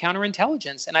father of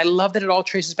counterintelligence. And I love that it all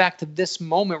traces back to this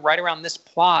moment right around this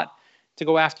plot to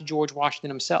go after George Washington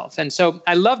himself. And so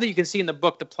I love that you can see in the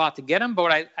book the plot to get him, but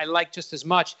what I like just as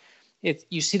much,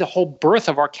 you see the whole birth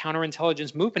of our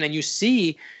counterintelligence movement, and you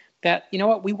see that,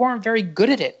 we weren't very good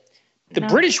at it. The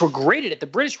British were great at it. The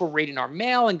British were raiding our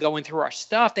mail and going through our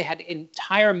stuff. They had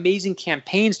entire amazing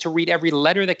campaigns to read every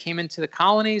letter that came into the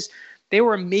colonies. They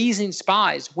were amazing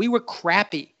spies. We were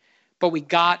crappy, but we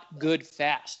got good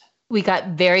fast. We got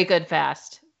very good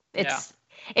fast.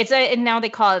 And now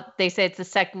they say it's the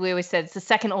second, we always said it's the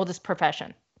second oldest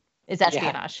profession is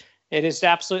espionage. Yeah, it is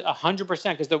absolutely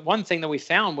 100% because the one thing that we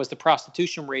found was the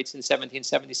prostitution rates in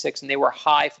 1776 and they were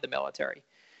high for the military.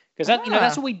 Because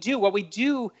that's what we do. What we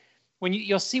do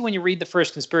you'll see when you read the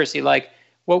first conspiracy, like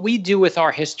what we do with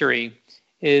our history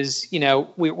is,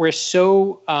 we're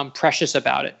so precious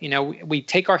about it. We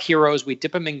take our heroes, we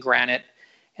dip them in granite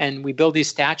and we build these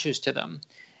statues to them.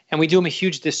 And we do them a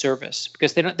huge disservice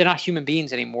because they're not human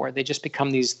beings anymore. They just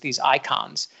become these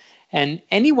icons. And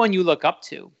anyone you look up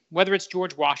to, whether it's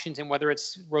George Washington, whether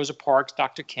it's Rosa Parks,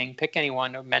 Dr. King, pick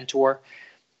anyone, a mentor,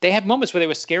 they had moments where they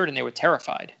were scared and they were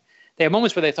terrified. They had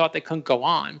moments where they thought they couldn't go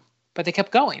on, but they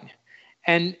kept going.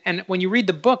 And when you read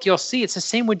the book, you'll see it's the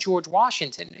same with George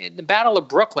Washington. In the Battle of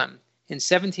Brooklyn in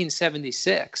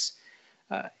 1776,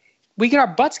 we get our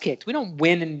butts kicked. We don't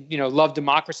win and, love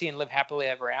democracy and live happily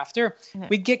ever after. Mm-hmm.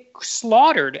 We get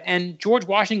slaughtered. And George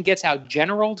Washington gets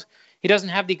out-generaled. He doesn't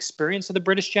have the experience of the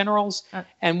British generals.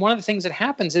 And one of the things that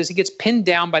happens is he gets pinned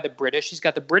down by the British. He's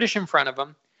got the British in front of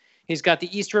him. He's got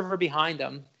the East River behind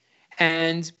him.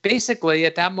 And basically,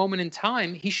 at that moment in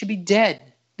time, he should be dead.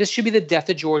 This should be the death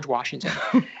of George Washington.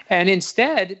 And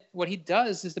instead, what he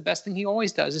does is the best thing he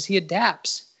always does, is he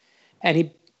adapts. And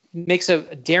he makes a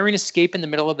daring escape in the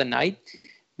middle of the night.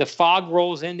 The fog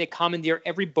rolls in. They commandeer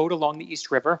every boat along the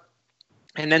East River.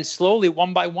 And then slowly,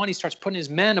 one by one, he starts putting his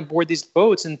men aboard these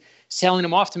boats and sailing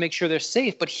them off to make sure they're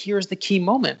safe. But here's the key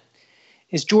moment,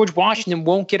 is George Washington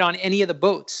won't get on any of the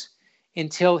boats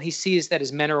until he sees that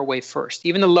his men are away first,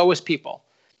 even the lowest people.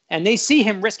 And they see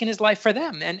him risking his life for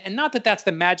them. And not that that's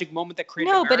the magic moment that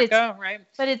created America, right?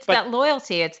 But it's that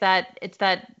loyalty. It's that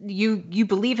you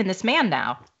believe in this man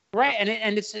now. Right.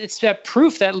 And it's that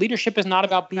proof that leadership is not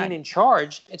about being in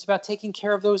charge. It's about taking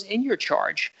care of those in your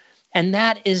charge. And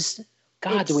that is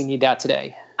God, do we need that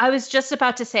today? I was just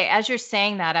about to say, as you're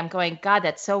saying that, I'm going, God,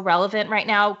 that's so relevant right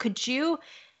now. Could you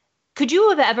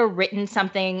have ever written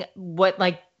something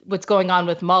what's going on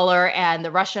with Mueller and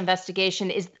the Russia investigation?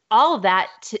 Is all of that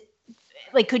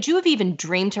could you have even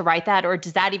dreamed to write that, or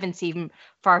does that even seem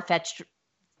far-fetched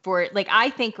for I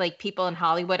think people in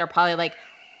Hollywood are probably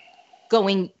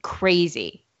going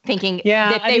crazy thinking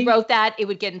if they wrote that, it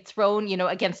would get thrown,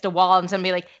 against a wall and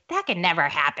somebody that could never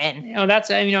happen. That's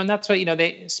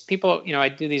what, people, I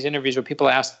do these interviews where people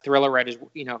ask thriller writers,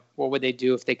 what would they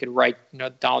do if they could write,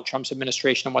 Donald Trump's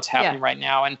administration and what's happening right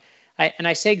now. And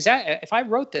I say exactly, if I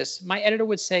wrote this, my editor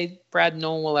would say, Brad,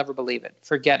 no one will ever believe it.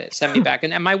 Forget it. Send me back.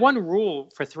 And my one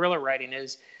rule for thriller writing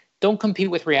is don't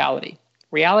compete with reality.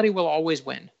 Reality will always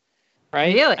win.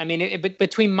 Right? Really? I mean,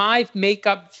 between my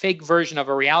make-up fake version of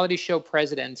a reality show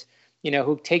president,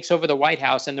 who takes over the White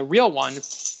House, and the real one,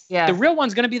 the real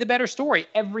one's going to be the better story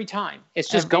every time. It's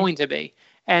just going to be.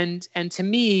 And to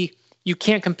me, you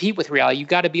can't compete with reality. You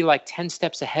got to be 10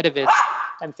 steps ahead of it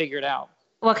and figure it out.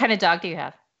 What kind of dog do you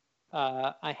have?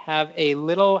 I have a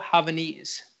little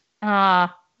Havanese.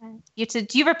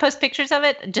 Do you ever post pictures of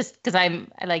it? Just because I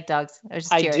like dogs.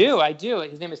 I do.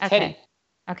 His name is Teddy.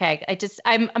 Okay.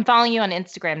 I'm following you on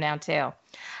Instagram now too.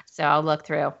 So I'll look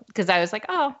through because I was like,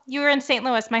 oh, you were in St.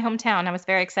 Louis, my hometown. I was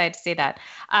very excited to see that.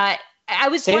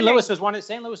 St. Louis was one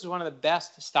of the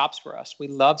best stops for us. We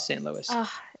love St. Louis.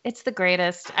 Oh, it's the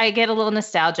greatest. I get a little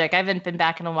nostalgic. I haven't been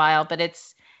back in a while, but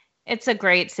it's a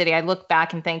great city. I look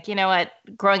back and think, you know what?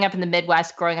 Growing up in the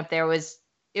Midwest, growing up there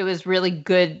it was really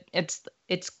good.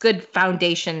 It's good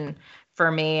foundation for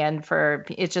me and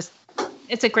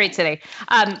it's a great city.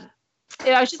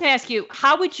 I was just going to ask you,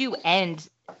 how would you end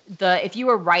if you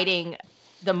were writing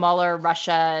the Mueller,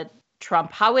 Russia,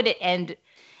 Trump, how would it end?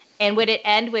 And would it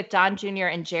end with Don Jr.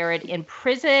 and Jared in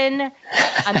prison,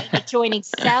 joining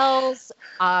cells?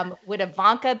 Would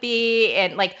Ivanka be?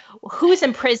 And who's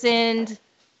imprisoned?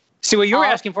 See, what you're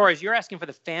asking for is you're asking for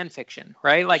the fan fiction,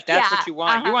 right? That's what you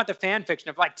want. Uh-huh. You want the fan fiction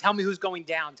of tell me who's going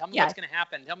down. Tell me what's going to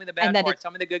happen. Tell me the bad parts.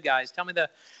 Tell me the good guys. Tell me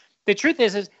the truth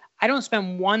is I don't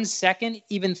spend 1 second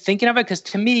even thinking of it because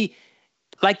to me,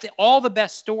 all the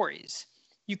best stories,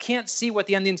 you can't see what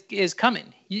the ending is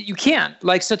coming. You can't.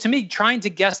 So to me, trying to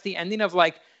guess the ending of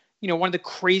one of the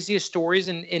craziest stories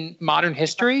in modern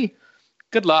history,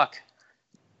 good luck.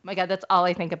 Oh my God, that's all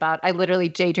I think about. I literally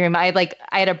daydream. I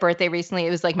had a birthday recently.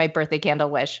 It was my birthday candle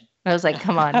wish. I was like,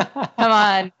 come on,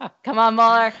 Mueller. Come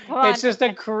on. It's just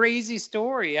a crazy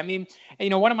story. I mean,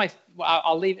 one of my,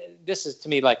 I'll leave, this is to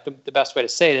me the best way to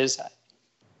say it is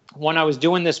when I was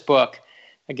doing this book,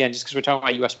 again, just because we're talking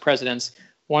about U.S. presidents,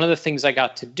 one of the things I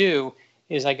got to do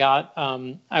is I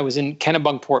was in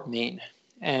Kennebunkport, Maine,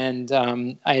 and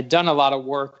I had done a lot of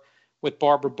work with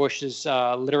Barbara Bush's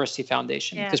Literacy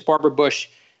Foundation. Because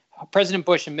President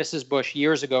Bush and Mrs. Bush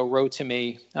years ago wrote to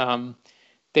me.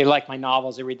 They like my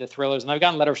novels. They read the thrillers. And I've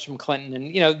gotten letters from Clinton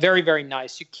and, very, very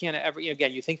nice. You can't ever,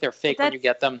 again, you think they're fake when you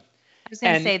get them. I was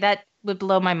going to say that would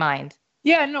blow my mind.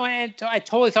 Yeah, no, I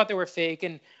totally thought they were fake.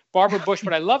 And Barbara Bush,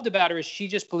 what I loved about her is she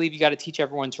just believed you got to teach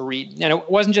everyone to read. And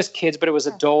it wasn't just kids, but it was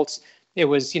adults. It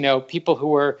was, people who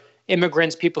were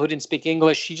immigrants, people who didn't speak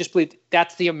English. She just believed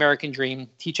that's the American dream,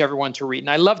 teach everyone to read. And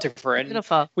I loved her for it.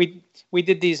 Beautiful. And we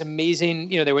did these amazing,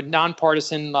 they were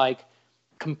nonpartisan,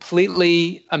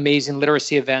 completely amazing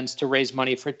literacy events to raise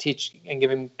money for teaching and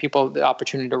giving people the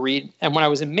opportunity to read. And when I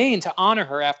was in Maine to honor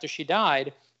her after she died,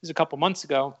 it was a few months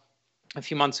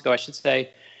ago, I should say,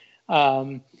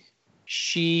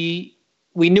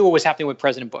 we knew what was happening with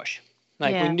President Bush.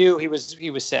 We knew he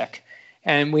was sick.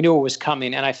 And we knew it was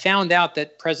coming. And I found out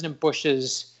that President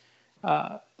Bush's,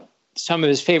 some of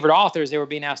his favorite authors, they were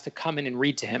being asked to come in and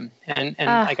read to him. And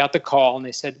I got the call and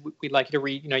they said, we'd like you to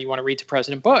read, you want to read to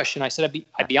President Bush. And I said,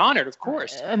 I'd be honored, of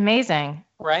course. Amazing.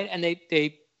 Right. And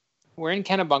they were in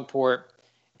Kennebunkport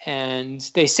and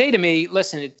they say to me,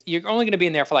 listen, you're only going to be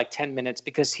in there for 10 minutes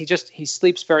because he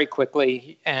sleeps very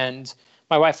quickly. And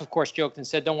my wife, of course, joked and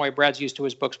said, don't worry, Brad's used to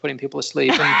his books putting people to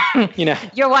sleep.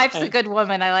 And, Your wife's a good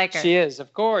woman. I like her. She is,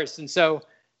 of course. And so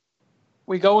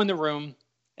we go in the room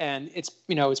and it's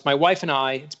my wife and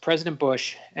I, it's President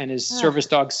Bush and his service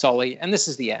dog, Sully. And this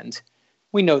is the end.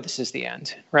 We know this is the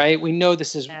end, right? We know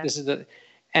this is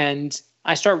and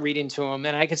I start reading to him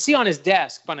and I can see on his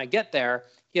desk when I get there,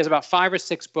 he has about 5 or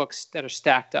 6 books that are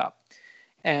stacked up.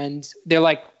 And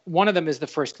they're one of them is The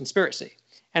First Conspiracy.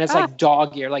 And it's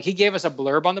dog ear. He gave us a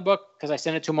blurb on the book because I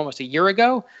sent it to him almost a year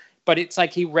ago. But it's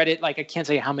he read it I can't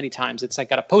tell you how many times. It's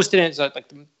got a post-it in it. So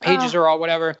the pages are all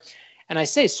whatever. And I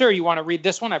say, sir, you want to read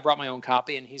this one? I brought my own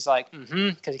copy. And he's like, mm-hmm.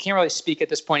 Because he can't really speak at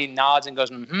this point. He nods and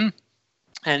goes, mm-hmm.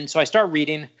 And so I start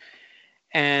reading.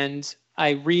 and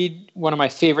I read one of my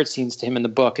favorite scenes to him in the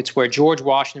book. It's where George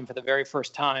Washington, for the very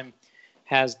first time,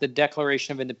 has the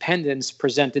Declaration of Independence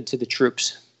presented to the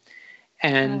troops.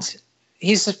 And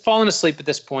he's fallen asleep at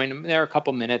this point. I'm there a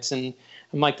couple minutes, and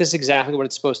I'm like, this is exactly what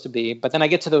it's supposed to be. But then I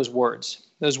get to those words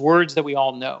that we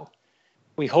all know.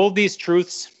 We hold these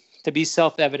truths to be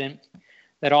self-evident,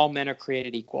 that all men are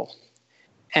created equal.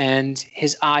 And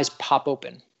his eyes pop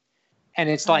open. And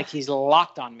it's like he's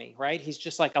locked on me, right? He's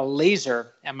just like a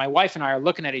laser. And my wife and I are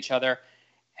looking at each other.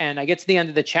 And I get to the end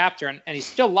of the chapter, and he's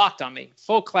still locked on me,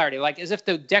 full clarity, like as if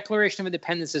the Declaration of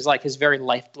Independence is like his very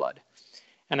lifeblood.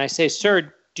 And I say,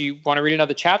 sir, do you want to read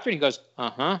another chapter? And he goes,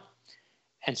 uh-huh.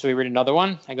 And so we read another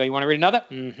one. I go, you want to read another?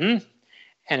 Mm-hmm.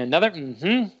 And another?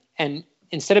 Mm-hmm. And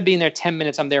instead of being there 10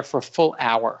 minutes, I'm there for a full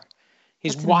hour.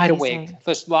 He's That's wide amazing. awake,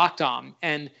 just locked on.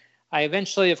 And I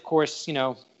eventually, of course,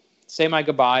 say my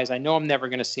goodbyes. I know I'm never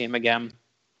going to see him again.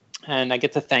 And I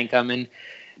get to thank him. And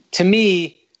to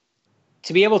me,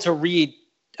 to be able to read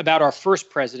about our first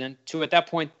president, to at that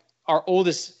point, our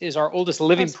oldest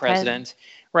living president,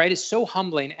 right, is so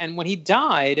humbling. And when he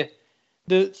died,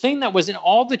 the thing that was in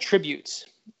all the tributes,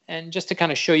 and just to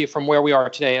kind of show you from where we are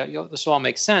today, this will all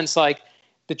make sense, like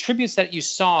the tributes that you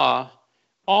saw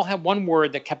all had one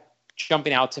word that kept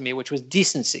jumping out to me, which was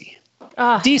decency.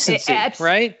 Decency,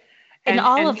 right? And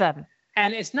all of them.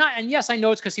 And it's not, and yes, I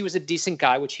know it's because he was a decent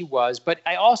guy, which he was, but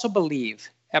I also believe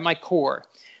at my core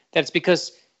that it's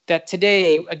because that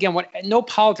today, again, no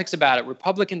politics about it,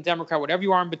 Republican, Democrat, whatever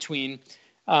you are in between,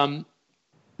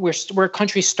 we're a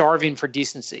country starving for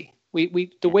decency.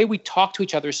 The way we talk to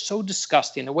each other is so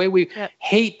disgusting. The way we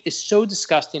hate is so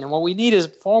disgusting. And what we need is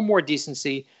far more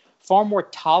decency, far more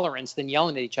tolerance than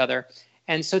yelling at each other.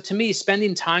 And so to me,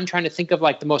 spending time trying to think of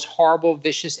like the most horrible,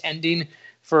 vicious ending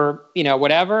for,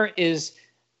 whatever is,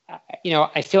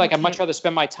 I feel like I'd much rather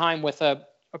spend my time with a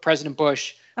President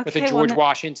Bush, with a George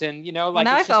Washington, like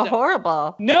now I it's feel just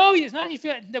horrible. No, it's not.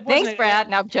 Thanks, Brad.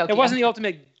 No, I'm joking. It wasn't the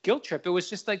ultimate guilt trip. It was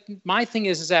just like my thing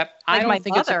is that like I don't my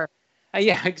think mother. it's.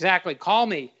 Yeah, exactly. Call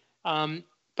me.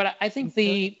 But I think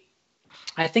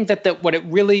that what it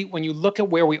really, when you look at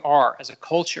where we are as a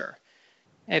culture,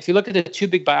 if you look at the two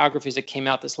big biographies that came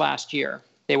out this last year,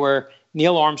 they were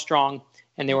Neil Armstrong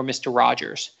and they were Mr.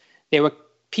 Rogers. They were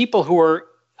people who were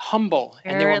humble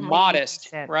and they were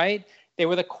modest, right? They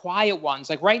were the quiet ones.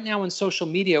 Like right now in social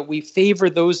media, we favor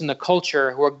those in the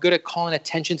culture who are good at calling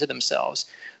attention to themselves,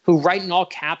 who write in all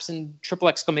caps and triple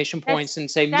exclamation points and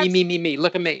say, me,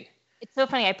 look at me. It's so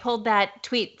funny. I pulled that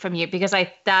tweet from you because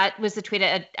that was the tweet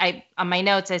I on my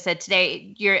notes. I said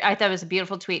today, I thought it was a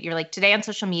beautiful tweet. You're like, today on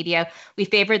social media, we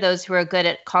favor those who are good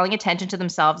at calling attention to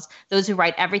themselves, those who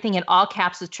write everything in all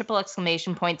caps with triple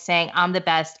exclamation points saying, I'm the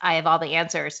best, I have all the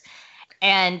answers.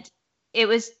 And it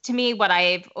was, to me, what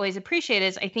I've always appreciated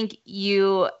is I think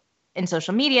you in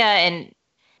social media, and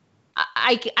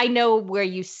I know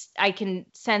I can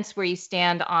sense where you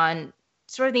stand on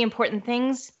sort of the important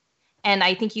things. And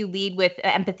I think you lead with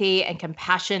empathy and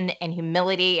compassion and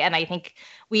humility. And I think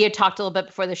we had talked a little bit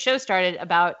before the show started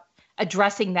about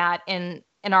addressing that in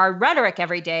our rhetoric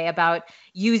every day, about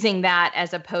using that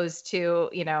as opposed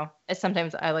to, as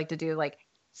sometimes I like to do, like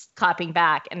clapping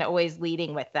back and always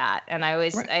leading with that. And I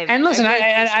always, and listen,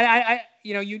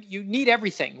 you need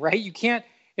everything, right? You can't,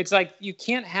 it's like, you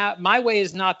can't have, my way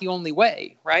is not the only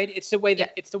way, right? It's the way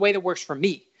that works for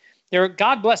me.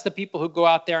 God bless the people who go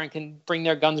out there and can bring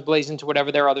their guns blazing to whatever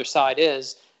their other side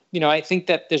is. I think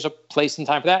that there's a place and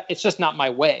time for that. It's just not my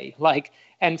way.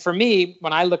 And for me,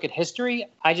 when I look at history,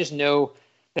 I just know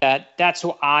that that's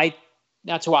who I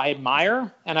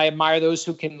admire. And I admire those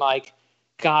who can,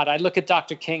 God, I look at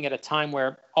Dr. King at a time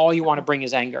where all you want to bring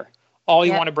is anger. All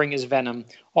you want to bring is venom.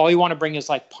 All you want to bring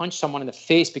is punch someone in the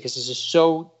face because this is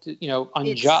so,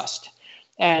 unjust.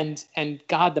 And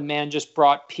God, the man just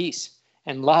brought peace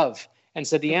and love, and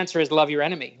said the answer is love your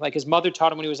enemy. Like his mother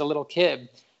taught him when he was a little kid,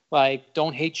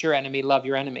 don't hate your enemy, love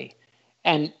your enemy.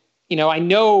 And I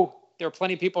know there are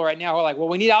plenty of people right now who are like, well,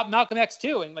 we need Malcolm X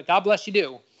too, and God bless you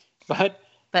do. But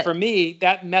for me,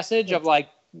 that message of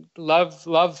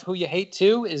love who you hate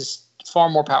too is far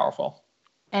more powerful.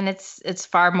 And it's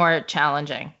far more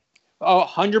challenging. Oh,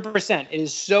 100%. It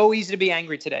is so easy to be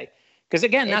angry today because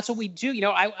again, that's what we do.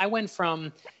 I went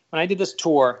from, when I did this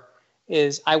tour,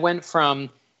 I went from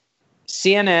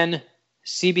CNN,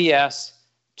 CBS,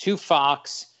 to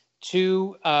Fox,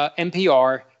 to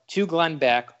NPR, to Glenn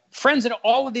Beck, friends in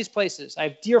all of these places. I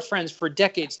have dear friends for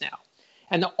decades now.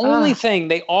 And the only thing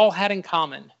they all had in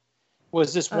common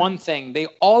was this one thing.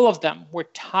 All of them were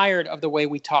tired of the way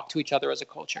we talk to each other as a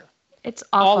culture. It's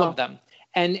awful. All of them.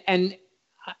 And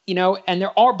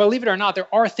there are, believe it or not,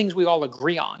 there are things we all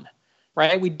agree on.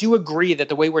 right? We do agree that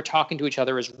the way we're talking to each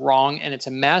other is wrong and it's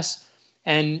a mess.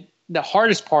 And the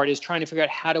hardest part is trying to figure out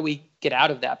how do we get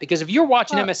out of that? Because if you're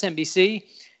watching MSNBC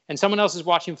and someone else is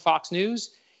watching Fox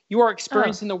News, you are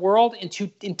experiencing the world in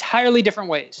two entirely different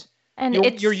ways. And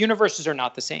your universes are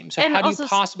not the same. So how do you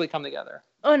possibly come together?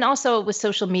 Oh, and also with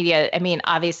social media, I mean,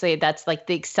 obviously that's like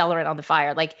the accelerant on the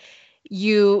fire. Like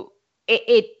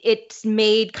it's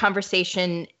made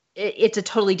conversation, it's a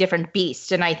totally different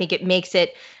beast. And I think it makes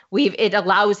it, it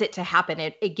allows it to happen.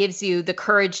 It gives you the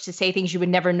courage to say things you would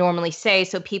never normally say.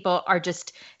 So people are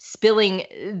just spilling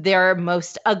their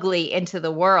most ugly into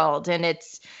the world. And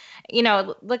it's,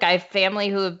 look, I have family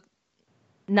who have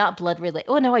not blood related.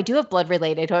 Oh no, I do have blood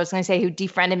related. Who I was going to say who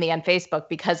defriended me on Facebook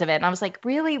because of it. And I was like,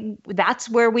 really? That's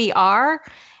where we are?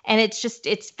 And it's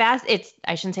fast.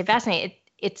 I shouldn't say fascinating.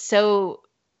 It's so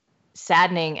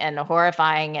saddening and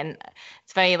horrifying. And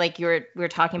it's funny, like we were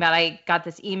talking about, I got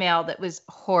this email that was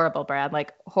horrible, Brad,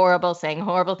 like horrible, saying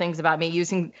horrible things about me,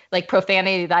 using like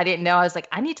profanity that I didn't know. I was like,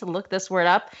 I need to look this word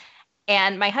up.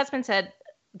 And my husband said,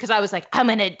 because I was like, I'm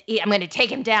gonna take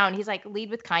him down. He's like, lead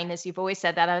with kindness. You've always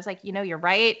said that. I was like, you're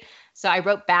right. So I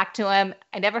wrote back to him.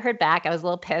 I never heard back. I was a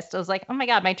little pissed. I was like, oh my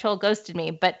God, my troll ghosted me.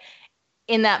 But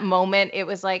in that moment, it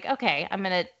was like, okay, I'm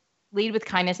gonna lead with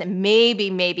kindness, and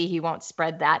maybe he won't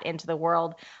spread that into the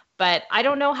world. But I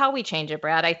don't know how we change it,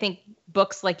 Brad. I think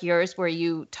books like yours, where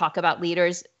you talk about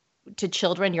leaders to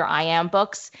children, your I Am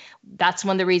books, that's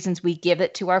one of the reasons we give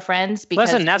it to our friends.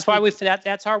 Because listen, that's why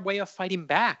that's our way of fighting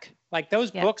back. Like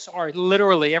those books are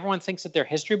literally, everyone thinks that they're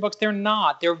history books. They're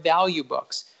not. They're value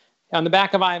books. On the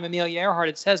back of I Am Amelia Earhart,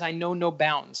 it says, I know no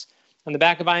bounds. On the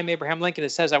back of I Am Abraham Lincoln,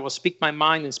 it says, I will speak my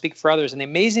mind and speak for others. And the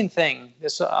amazing thing,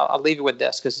 I'll leave you with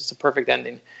this because it's a perfect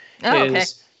ending. No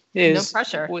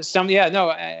pressure. Now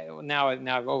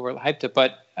I've overhyped it.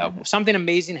 But something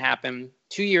amazing happened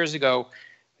 2 years ago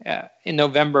in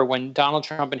November when Donald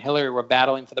Trump and Hillary were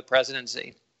battling for the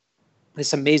presidency.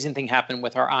 This amazing thing happened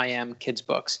with our I Am kids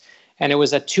books. And it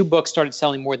was that 2 books started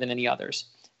selling more than any others.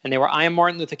 And they were I Am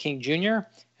Martin Luther King Jr.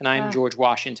 and I Am George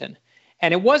Washington.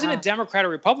 And it wasn't a Democrat or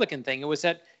Republican thing. It was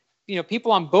that,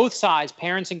 people on both sides,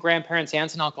 parents and grandparents,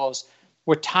 aunts and uncles,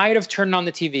 were tired of turning on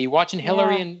the TV, watching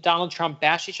Hillary and Donald Trump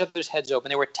bash each other's heads open.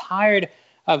 They were tired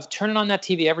of turning on that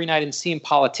TV every night and seeing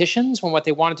politicians when what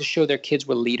they wanted to show their kids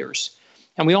were leaders.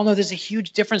 And we all know there's a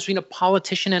huge difference between a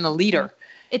politician and a leader.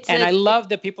 I love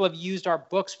that people have used our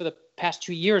books for the past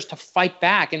 2 years to fight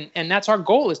back. And that's our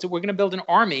goal, is that we're going to build an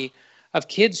army of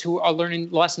kids who are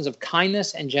learning lessons of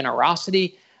kindness and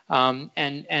generosity.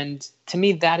 And to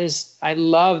me, I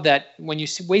love that when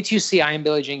wait till you see I Am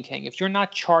Billie Jean King. If you're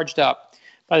not charged up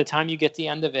by the time you get to the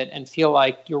end of it and feel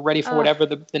like you're ready for whatever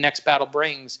the next battle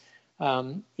brings,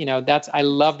 I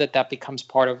love that becomes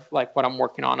part of like what I'm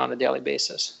working on a daily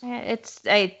basis.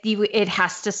 It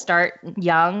has to start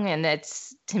young, and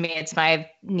to me, it's my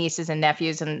nieces and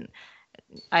nephews, and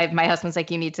my husband's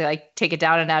like, you need to like take it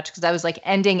down a notch, because I was like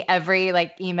ending every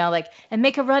like email like, and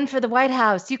make a run for the White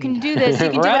House. You can do this.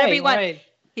 You can do whatever you want. Right.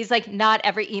 He's like, not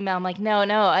every email. I'm like, no,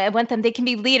 I want them. They can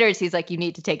be leaders. He's like, you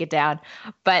need to take it down.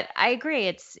 But I agree.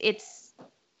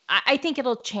 I think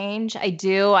it'll change. I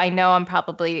do. I know I'm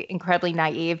probably incredibly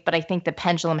naive, but I think the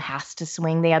pendulum has to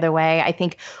swing the other way. I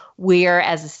think we're,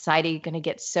 as a society, going to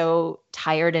get so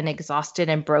tired and exhausted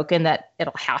and broken that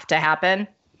it'll have to happen.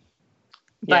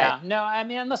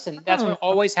 Listen, that's what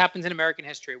always happens in American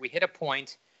history. We hit a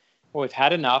point where we've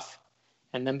had enough,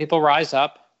 and then people rise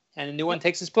up, and a new one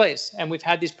takes its place. And we've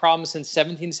had these problems since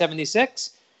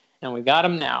 1776. And we got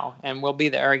them now, and we'll be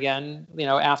there again,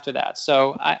 after that.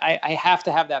 So I have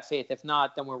to have that faith. If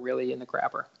not, then we're really in the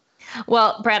crapper.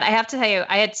 Well, Brad, I have to tell you,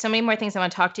 I had so many more things I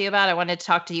want to talk to you about. I wanted to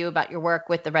talk to you about your work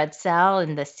with the Red Cell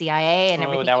and the CIA and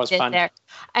everything. That was fun. There.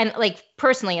 And like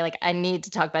personally, like I need to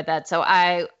talk about that. So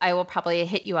I will probably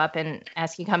hit you up and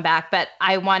ask you to come back. But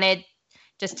I wanted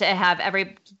just to have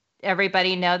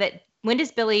everybody know that when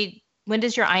does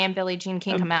your I Am Billie Jean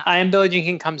King come out? I Am Billie Jean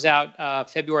King comes out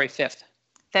February 5th.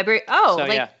 February. Oh, so,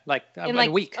 in a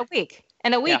week. A week.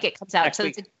 In a week it comes out. So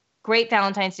it's a great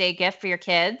Valentine's Day gift for your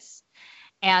kids.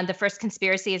 And The First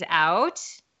Conspiracy is out.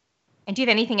 And do you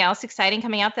have anything else exciting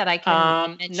coming out that I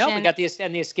can mention? No, we got the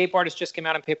Escape Artist just came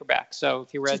out in paperback. So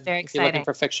if you're looking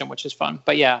for fiction, which is fun.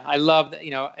 But yeah, I love that,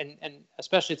 and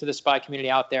especially to the spy community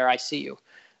out there, I see you.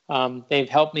 They've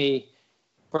helped me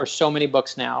for so many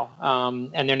books now,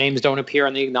 and their names don't appear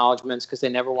in the acknowledgments because they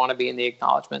never want to be in the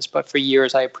acknowledgments. But for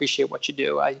years, I appreciate what you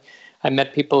do. I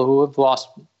met people who have lost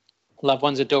loved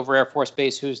ones at Dover Air Force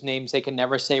Base whose names they can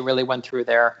never say really went through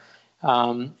there,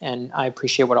 and I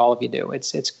appreciate what all of you do.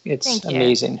 It's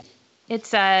amazing.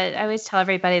 It's I always tell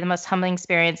everybody the most humbling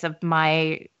experience of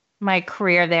my my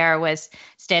career there was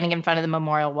standing in front of the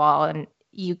memorial wall, and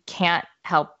you can't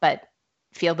help but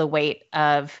feel the weight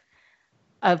of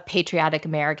patriotic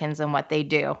Americans and what they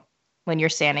do when you're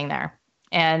standing there.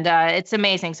 And it's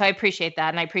amazing. So I appreciate that.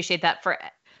 And I appreciate that for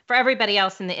everybody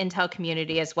else in the Intel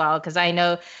community as well. Because I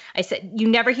know I said you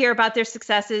never hear about their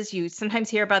successes. You sometimes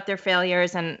hear about their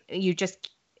failures, and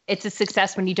it's a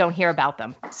success when you don't hear about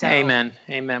them. So Amen.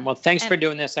 Well, thanks for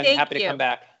doing this. I'm happy to come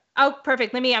back. Oh,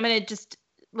 perfect. I'm going to just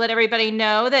let everybody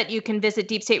know that you can visit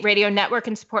Deep State Radio Network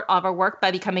and support all of our work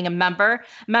by becoming a member.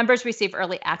 Members receive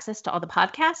early access to all the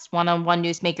podcasts, one-on-one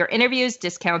newsmaker interviews,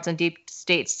 discounts on Deep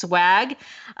State swag.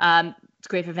 It's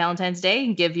great for Valentine's Day. You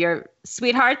can give your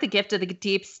sweetheart the gift of the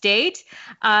Deep State.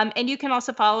 And you can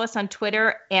also follow us on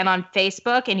Twitter and on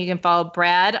Facebook. And you can follow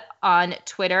Brad on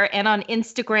Twitter and on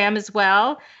Instagram as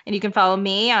well. And you can follow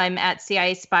me. I'm at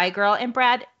CIA Spy Girl. And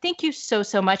Brad, thank you so,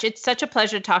 so much. It's such a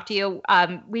pleasure to talk to you.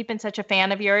 We've been such a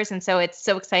fan of yours. And so it's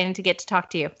so exciting to get to talk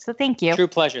to you. So thank you. True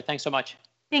pleasure. Thanks so much.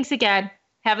 Thanks again.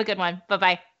 Have a good one.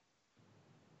 Bye-bye.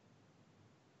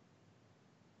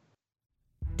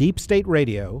 Deep State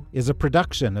Radio is a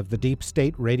production of the Deep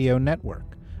State Radio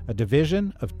Network, a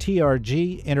division of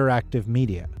TRG Interactive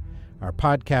Media. Our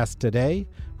podcast today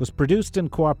was produced in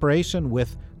cooperation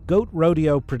with Goat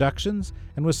Rodeo Productions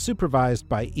and was supervised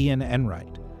by Ian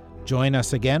Enright. Join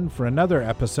us again for another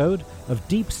episode of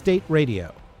Deep State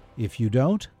Radio. If you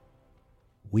don't,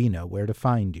 we know where to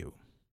find you.